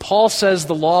 When Paul says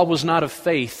the law was not of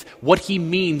faith, what he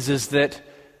means is that,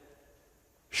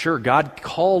 sure, God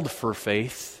called for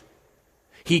faith.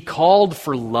 He called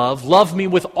for love. Love me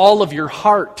with all of your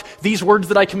heart. These words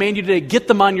that I command you today, get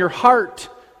them on your heart.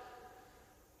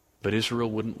 But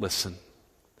Israel wouldn't listen.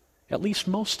 At least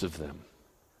most of them.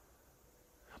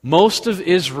 Most of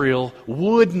Israel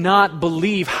would not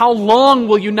believe. How long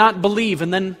will you not believe?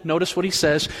 And then notice what he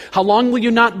says. How long will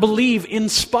you not believe in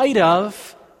spite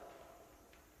of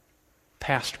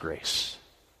past grace?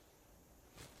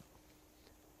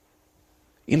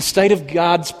 In sight of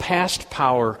God's past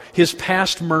power, His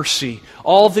past mercy,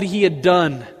 all that He had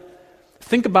done,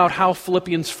 think about how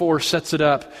Philippians 4 sets it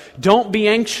up. Don't be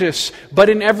anxious, but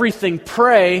in everything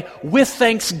pray with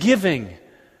thanksgiving.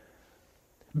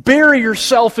 Bury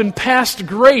yourself in past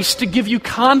grace to give you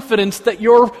confidence that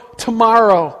your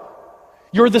tomorrow,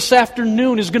 your this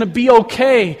afternoon is going to be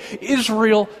okay.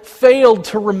 Israel failed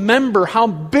to remember how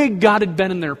big God had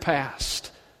been in their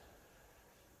past.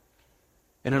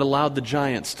 And it allowed the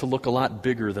giants to look a lot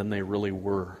bigger than they really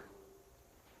were.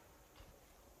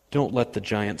 Don't let the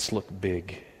giants look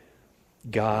big.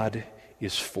 God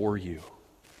is for you.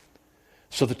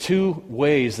 So the two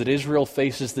ways that Israel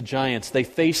faces the giants, they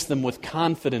face them with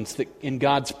confidence that in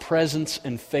God's presence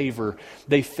and favor.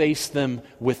 They face them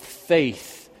with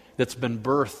faith that's been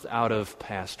birthed out of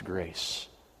past grace.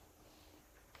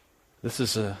 This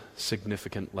is a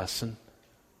significant lesson.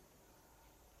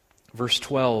 Verse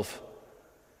 12,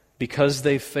 because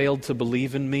they failed to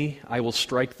believe in me, I will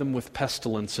strike them with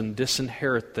pestilence and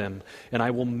disinherit them, and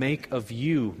I will make of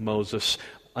you, Moses,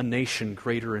 a nation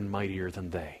greater and mightier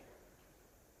than they.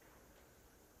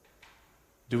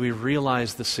 Do we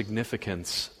realize the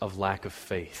significance of lack of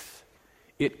faith?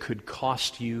 It could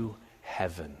cost you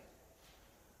heaven.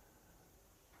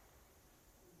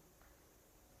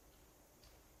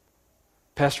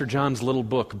 Pastor John's little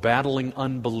book, Battling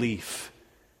Unbelief,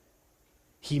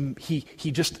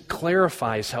 he just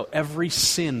clarifies how every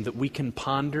sin that we can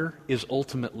ponder is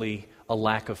ultimately a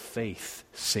lack of faith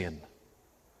sin.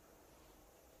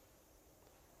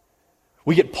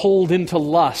 We get pulled into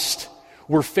lust.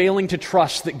 We're failing to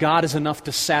trust that God is enough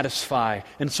to satisfy,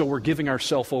 and so we're giving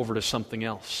ourselves over to something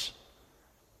else.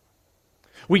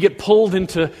 We get pulled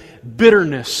into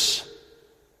bitterness,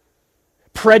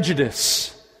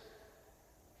 prejudice,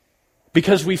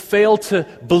 because we fail to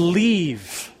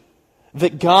believe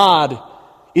that God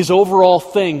is over all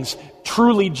things,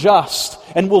 truly just,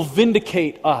 and will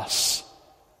vindicate us.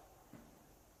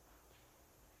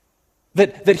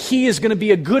 That He is going to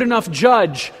be a good enough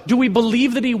judge. Do we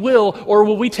believe that He will, or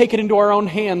will we take it into our own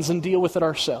hands and deal with it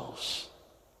ourselves?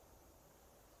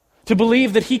 To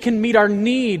believe that He can meet our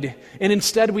need, and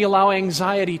instead we allow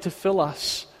anxiety to fill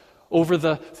us over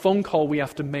the phone call we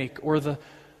have to make, or the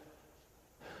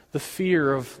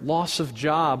fear of loss of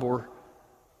job, or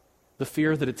the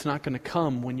fear that it's not going to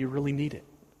come when you really need it.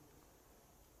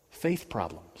 Faith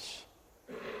problems.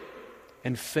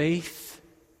 And faith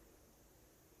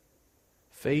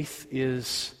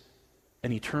is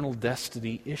an eternal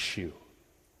destiny issue,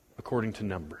 according to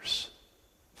Numbers.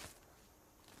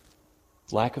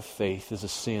 Lack of faith is a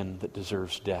sin that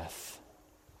deserves death.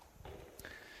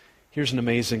 Here's an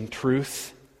amazing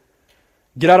truth.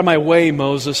 Get out of my way,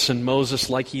 Moses. And Moses,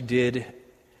 like he did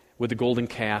with the golden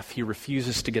calf, he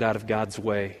refuses to get out of God's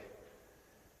way.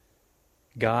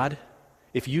 God,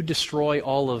 if you destroy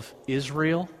all of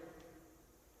Israel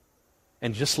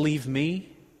and just leave me,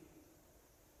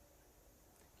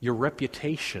 your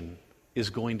reputation is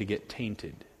going to get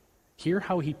tainted. Hear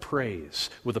how he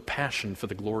prays with a passion for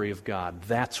the glory of God.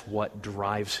 That's what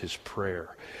drives his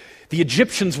prayer. The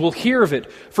Egyptians will hear of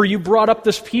it, for you brought up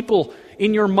this people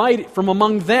in your might from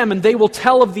among them, and they will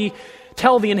tell the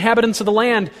inhabitants of the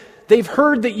land, they've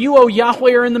heard that you, O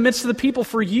Yahweh, are in the midst of the people,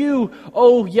 for you,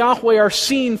 O Yahweh, are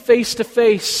seen face to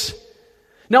face.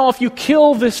 Now, if you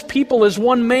kill this people as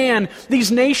one man,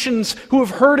 these nations who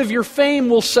have heard of your fame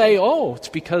will say, oh, it's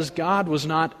because God was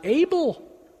not able.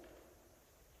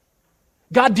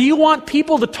 God, do you want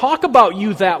people to talk about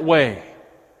you that way?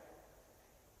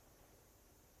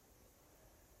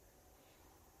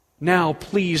 Now,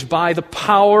 please, by the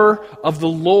power of the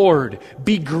Lord,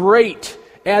 be great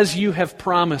as you have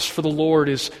promised, for the Lord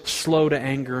is slow to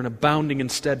anger and abounding in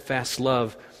steadfast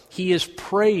love. He is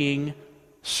praying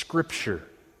Scripture.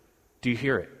 Do you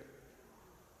hear it?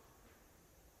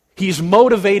 He's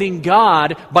motivating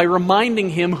God by reminding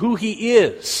Him who He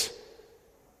is.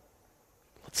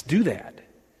 Let's do that.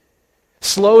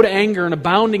 Slow to anger and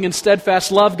abounding in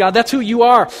steadfast love, God, that's who you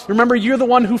are. Remember, you're the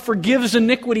one who forgives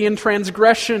iniquity and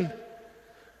transgression.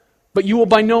 But you will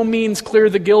by no means clear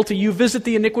the guilty. You visit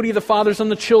the iniquity of the fathers on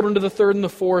the children to the third and the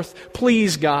fourth.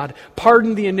 Please, God,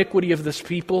 pardon the iniquity of this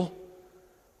people.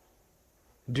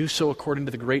 Do so according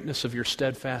to the greatness of your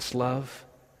steadfast love.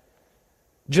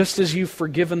 Just as you've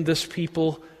forgiven this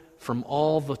people from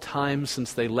all the times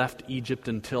since they left Egypt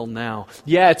until now.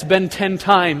 Yeah, it's been 10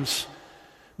 times.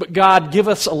 But God, give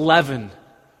us 11.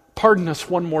 Pardon us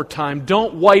one more time.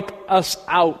 Don't wipe us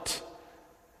out.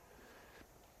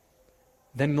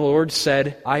 Then the Lord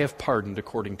said, I have pardoned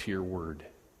according to your word.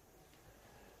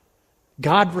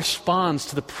 God responds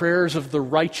to the prayers of the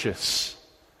righteous.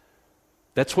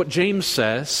 That's what James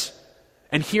says.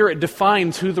 And here it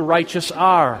defines who the righteous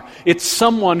are. It's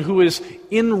someone who is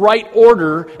in right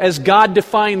order as God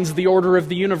defines the order of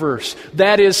the universe.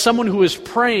 That is, someone who is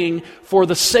praying for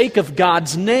the sake of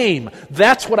God's name.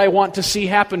 That's what I want to see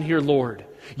happen here, Lord.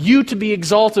 You to be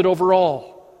exalted over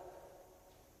all.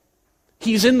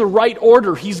 He's in the right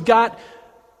order. He's got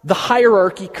the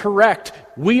hierarchy correct.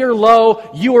 We are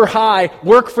low, you are high.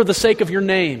 Work for the sake of your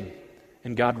name.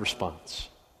 And God responds.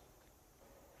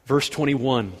 Verse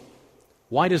 21.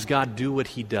 Why does God do what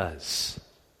He does?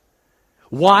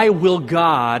 Why will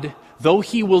God, though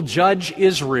He will judge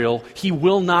Israel, He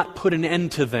will not put an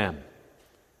end to them?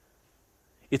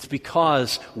 It's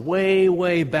because way,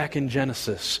 way back in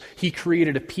Genesis, He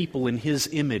created a people in His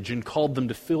image and called them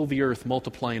to fill the earth,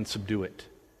 multiply, and subdue it.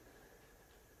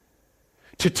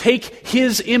 To take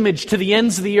His image to the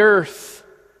ends of the earth,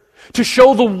 to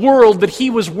show the world that He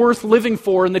was worth living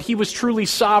for and that He was truly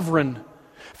sovereign.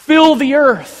 Fill the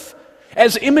earth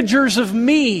as imagers of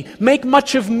me, make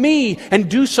much of me, and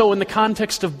do so in the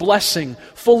context of blessing,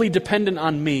 fully dependent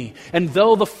on me. And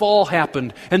though the fall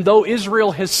happened, and though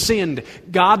Israel has sinned,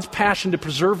 God's passion to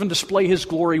preserve and display His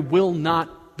glory will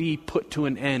not be put to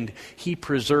an end. He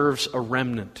preserves a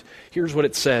remnant. Here's what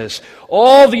it says.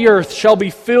 All the earth shall be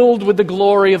filled with the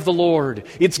glory of the Lord.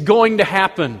 It's going to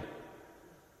happen.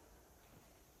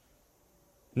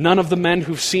 None of the men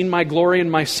who've seen my glory and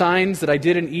my signs that I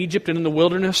did in Egypt and in the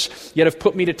wilderness, yet have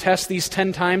put me to test these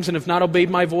 10 times and have not obeyed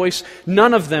my voice,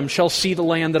 none of them shall see the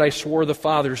land that I swore the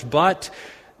fathers. But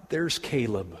there's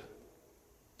Caleb.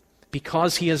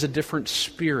 Because he has a different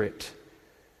spirit,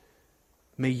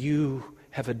 may you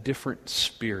have a different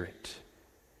spirit.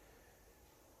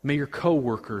 May your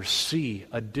co-workers see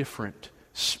a different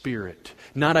spirit.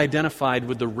 Not identified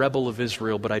with the rebel of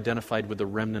Israel, but identified with the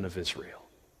remnant of Israel.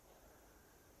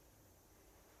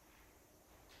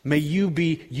 May you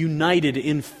be united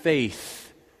in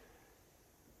faith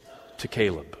to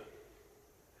Caleb.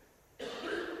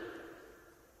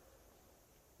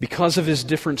 Because of his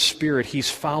different spirit,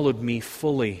 he's followed me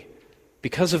fully.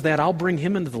 Because of that, I'll bring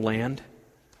him into the land.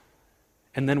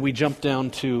 And then we jump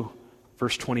down to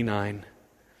verse 29.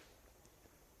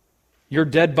 Your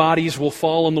dead bodies will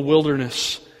fall in the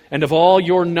wilderness, and of all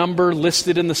your number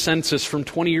listed in the census from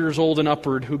 20 years old and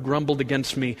upward who grumbled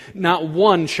against me, not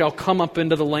one shall come up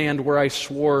into the land where I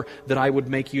swore that I would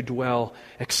make you dwell,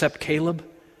 except Caleb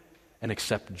and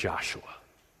except Joshua.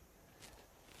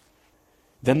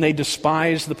 Then they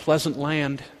despised the pleasant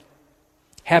land,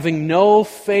 having no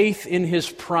faith in His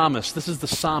promise. This is the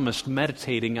psalmist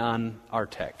meditating on our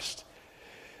text.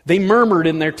 They murmured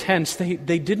in their tents. They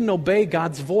didn't obey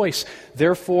God's voice.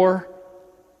 Therefore,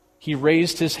 He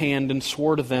raised His hand and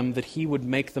swore to them that He would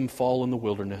make them fall in the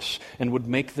wilderness and would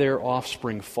make their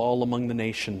offspring fall among the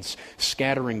nations,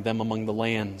 scattering them among the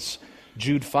lands.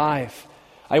 Jude 5.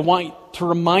 I want to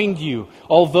remind you,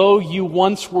 although you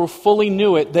once were fully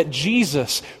knew it, that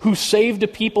Jesus, who saved a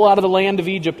people out of the land of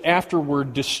Egypt,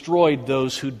 afterward destroyed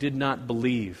those who did not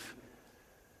believe.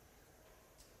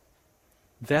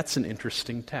 That's an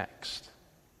interesting text,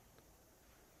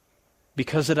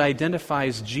 because it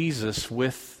identifies Jesus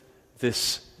with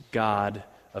this God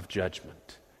of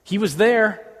judgment. He was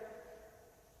there.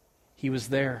 He was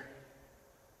there.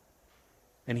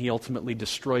 And He ultimately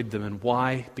destroyed them. And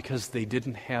why? Because they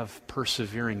didn't have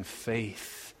persevering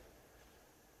faith.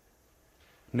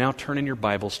 Now turn in your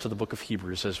Bibles to the book of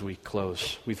Hebrews as we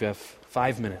close. We have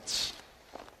 5 minutes.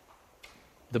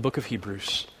 The book of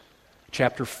Hebrews,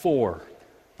 chapter 4,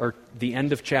 or the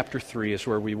end of chapter 3 is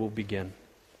where we will begin.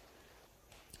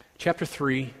 Chapter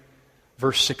 3,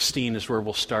 verse 16 is where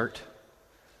we'll start.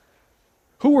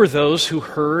 Who were those who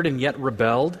heard and yet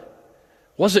rebelled?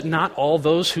 Was it not all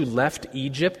those who left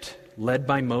Egypt, led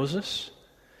by Moses?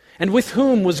 And with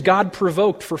whom was God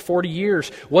provoked for 40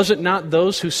 years? Was it not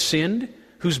those who sinned,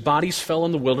 whose bodies fell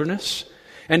in the wilderness?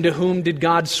 And to whom did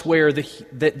God swear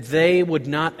that they would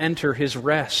not enter His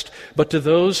rest, but to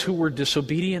those who were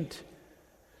disobedient?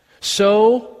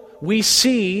 So we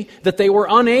see that they were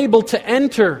unable to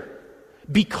enter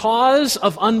because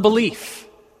of unbelief.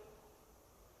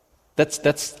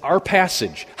 That's our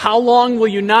passage. How long will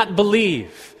you not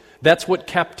believe? That's what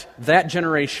kept that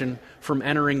generation from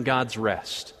entering God's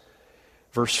rest.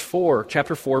 Verse 4,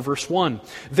 chapter 4, verse 1.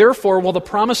 Therefore, while the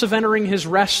promise of entering His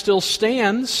rest still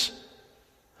stands,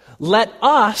 let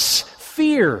us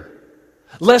fear,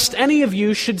 lest any of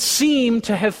you should seem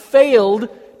to have failed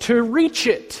to reach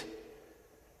it.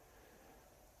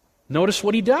 Notice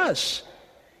what he does.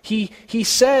 He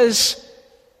says,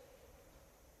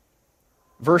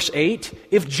 verse 8,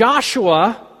 if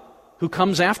Joshua, who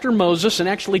comes after Moses and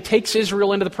actually takes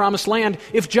Israel into the promised land,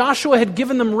 if Joshua had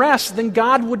given them rest, then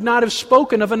God would not have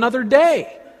spoken of another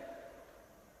day.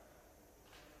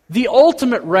 The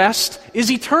ultimate rest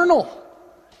is eternal,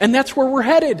 and that's where we're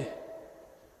headed.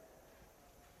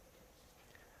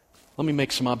 Let me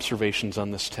make some observations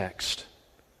on this text.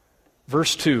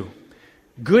 Verse 2,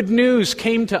 good news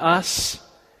came to us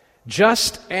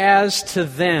just as to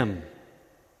them.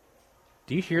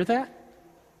 Do you hear that?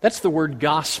 That's the word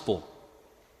gospel.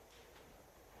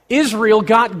 Israel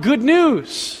got good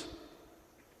news.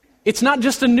 It's not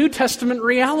just a New Testament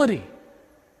reality.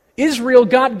 Israel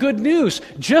got good news.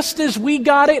 Just as we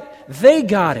got it, they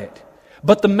got it.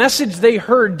 But the message they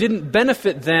heard didn't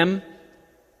benefit them.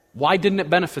 Why didn't it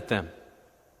benefit them?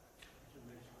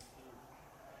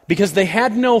 Because they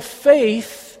had no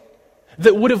faith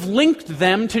that would have linked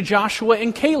them to Joshua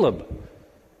and Caleb.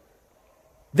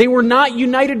 They were not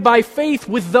united by faith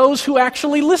with those who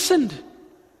actually listened.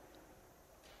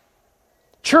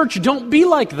 Church, don't be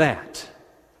like that.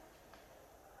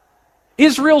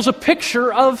 Israel's a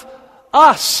picture of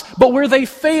us, but where they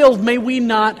failed, may we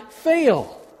not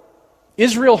fail.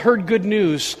 Israel heard good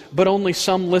news, but only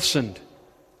some listened.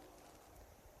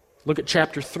 Look at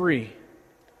chapter 3,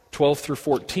 12 through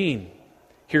 14.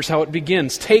 Here's how it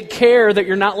begins. Take care that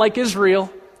you're not like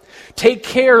Israel. Take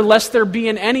care lest there be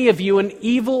in any of you an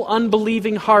evil,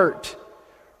 unbelieving heart.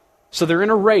 So they're in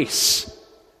a race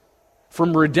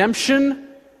from redemption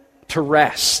to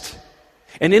rest.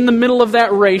 And in the middle of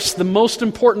that race, the most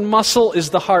important muscle is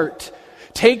the heart.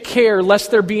 Take care lest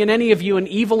there be in any of you an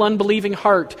evil, unbelieving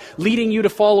heart, leading you to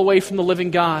fall away from the living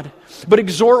God. But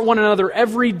exhort one another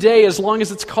every day, as long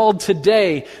as it's called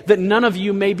today, that none of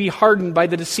you may be hardened by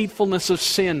the deceitfulness of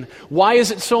sin. Why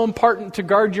is it so important to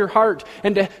guard your heart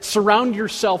and to surround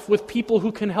yourself with people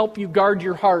who can help you guard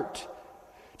your heart?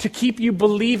 To keep you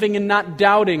believing and not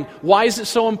doubting. Why is it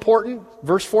so important?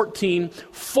 Verse 14,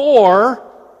 for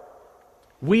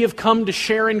we have come to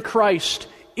share in Christ,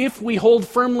 if we hold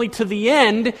firmly to the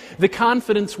end the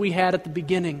confidence we had at the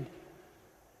beginning.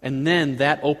 And then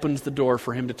that opens the door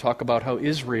for him to talk about how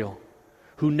Israel,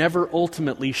 who never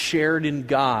ultimately shared in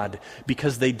God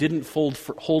because they didn't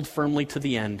hold firmly to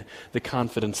the end the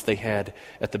confidence they had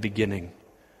at the beginning.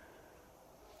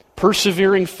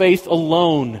 Persevering faith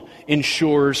alone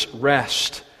ensures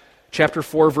rest. Chapter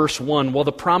 4, verse 1, while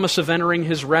the promise of entering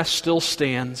his rest still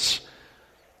stands,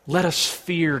 let us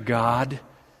fear God,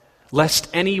 lest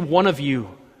any one of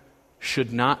you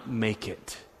should not make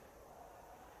it.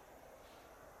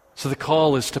 So the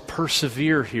call is to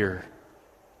persevere here.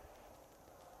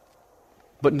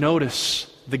 But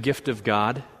notice the gift of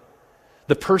God.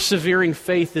 The persevering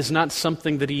faith is not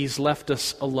something that he's left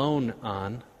us alone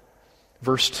on.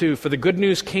 Verse 2, for the good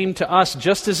news came to us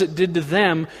just as it did to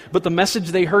them, but the message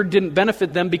they heard didn't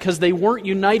benefit them because they weren't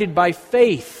united by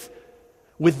faith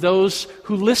with those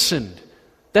who listened.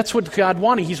 That's what God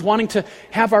wanted. He's wanting to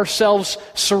have ourselves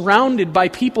surrounded by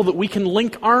people that we can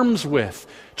link arms with.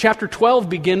 Chapter 12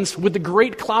 begins with the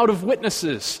great cloud of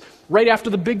witnesses. Right after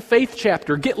the big faith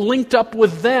chapter, get linked up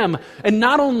with them. And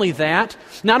not only that,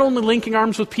 not only linking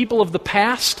arms with people of the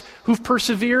past who've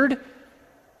persevered,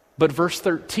 but verse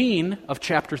 13 of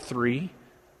chapter 3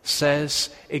 says,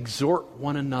 exhort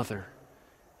one another,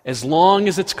 as long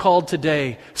as it's called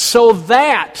today, so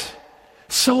that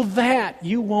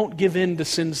you won't give in to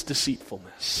sin's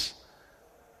deceitfulness.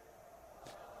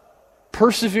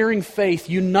 Persevering faith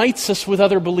unites us with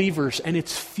other believers, and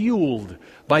it's fueled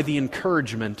by the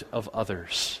encouragement of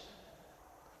others.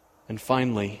 And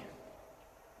finally,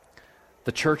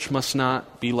 the church must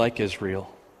not be like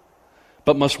Israel,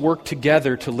 but must work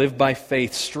together to live by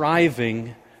faith,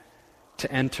 striving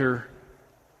to enter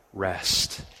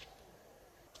rest.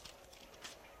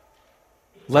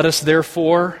 Let us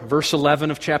therefore, verse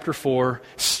 11 of chapter 4,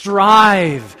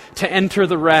 strive to enter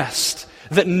the rest,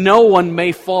 that no one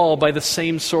may fall by the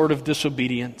same sort of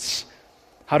disobedience.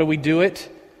 How do we do it?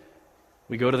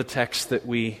 We go to the text that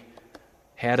we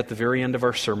had at the very end of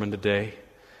our sermon today.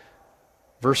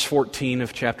 Verse 14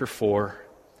 of chapter 4.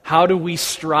 How do we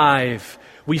strive?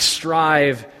 We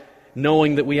strive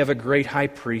knowing that we have a great high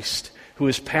priest who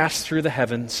has passed through the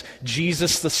heavens,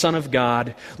 Jesus the Son of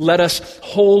God. Let us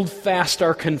hold fast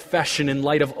our confession in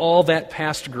light of all that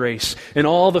past grace and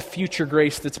all the future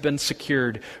grace that's been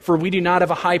secured. For we do not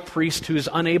have a high priest who is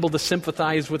unable to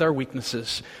sympathize with our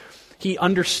weaknesses. He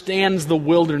understands the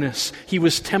wilderness. He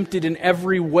was tempted in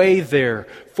every way there,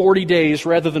 40 days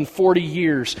rather than 40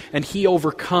 years, and he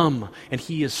overcome, and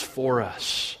he is for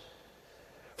us.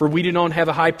 For we do not have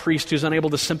a high priest who is unable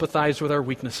to sympathize with our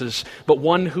weaknesses, but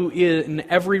one who in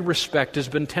every respect has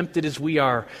been tempted as we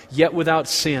are, yet without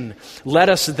sin. Let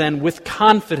us then with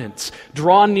confidence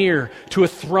draw near to a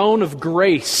throne of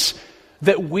grace,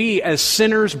 that we, as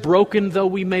sinners, broken though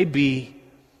we may be,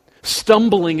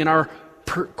 stumbling in our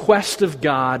quest of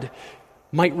God,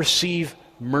 might receive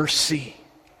mercy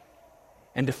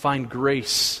and to find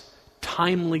grace,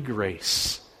 timely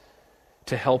grace,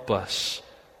 to help us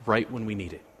right when we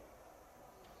need it.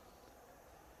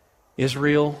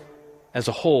 Israel as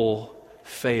a whole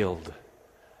failed,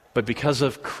 but because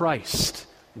of Christ,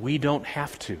 we don't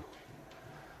have to.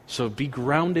 So be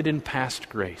grounded in past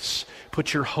grace.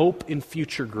 Put your hope in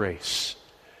future grace.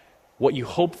 What you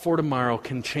hope for tomorrow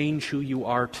can change who you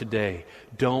are today.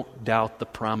 Don't doubt the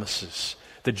promises.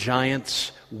 The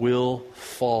giants will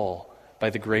fall by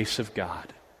the grace of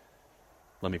God.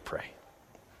 Let me pray.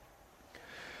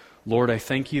 Lord, I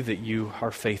thank you that you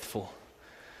are faithful,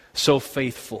 so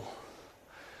faithful.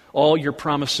 All your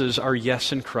promises are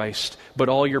yes in Christ, but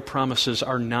all your promises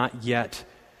are not yet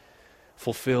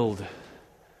fulfilled.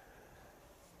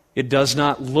 It does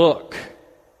not look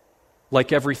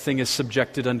like everything is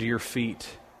subjected under your feet,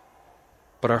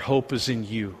 but our hope is in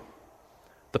you,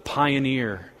 the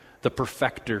pioneer, the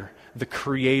perfecter, the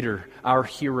creator, our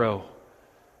hero.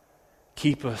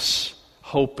 Keep us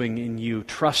hoping in you,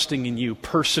 trusting in you,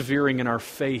 persevering in our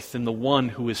faith in the one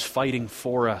who is fighting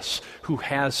for us, who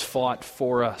has fought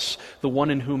for us, the one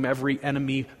in whom every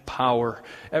enemy power,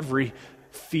 every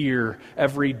fear,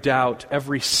 every doubt,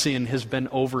 every sin has been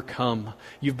overcome.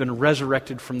 You've been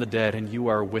resurrected from the dead, and you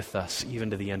are with us even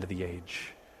to the end of the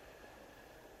age.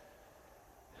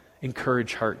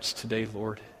 Encourage hearts today,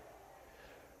 Lord,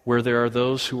 where there are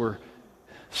those who are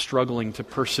struggling to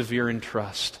persevere in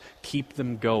trust. Keep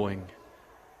them going.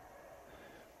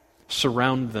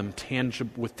 Surround them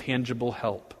with tangible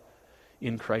help.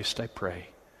 In Christ I pray.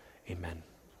 Amen.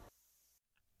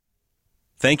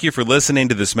 Thank you for listening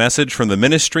to this message from the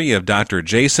ministry of Dr.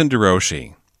 Jason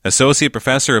DeRouchie, Associate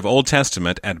Professor of Old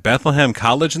Testament at Bethlehem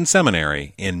College and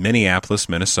Seminary in Minneapolis,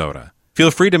 Minnesota. Feel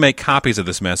free to make copies of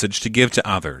this message to give to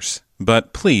others,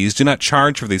 but please do not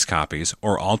charge for these copies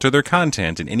or alter their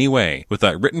content in any way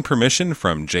without written permission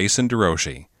from Jason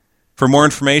DeRouchie. For more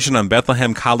information on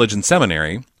Bethlehem College and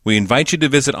Seminary, we invite you to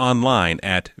visit online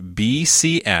at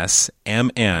bcsmn.org.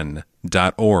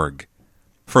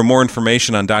 For more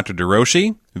information on Dr.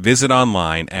 DeRouchie, visit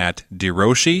online at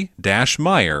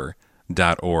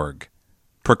derouchie-meyer.org.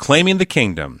 Proclaiming the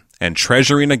kingdom and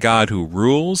treasuring a God who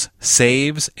rules,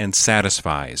 saves, and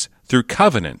satisfies through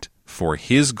covenant for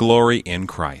His glory in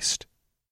Christ.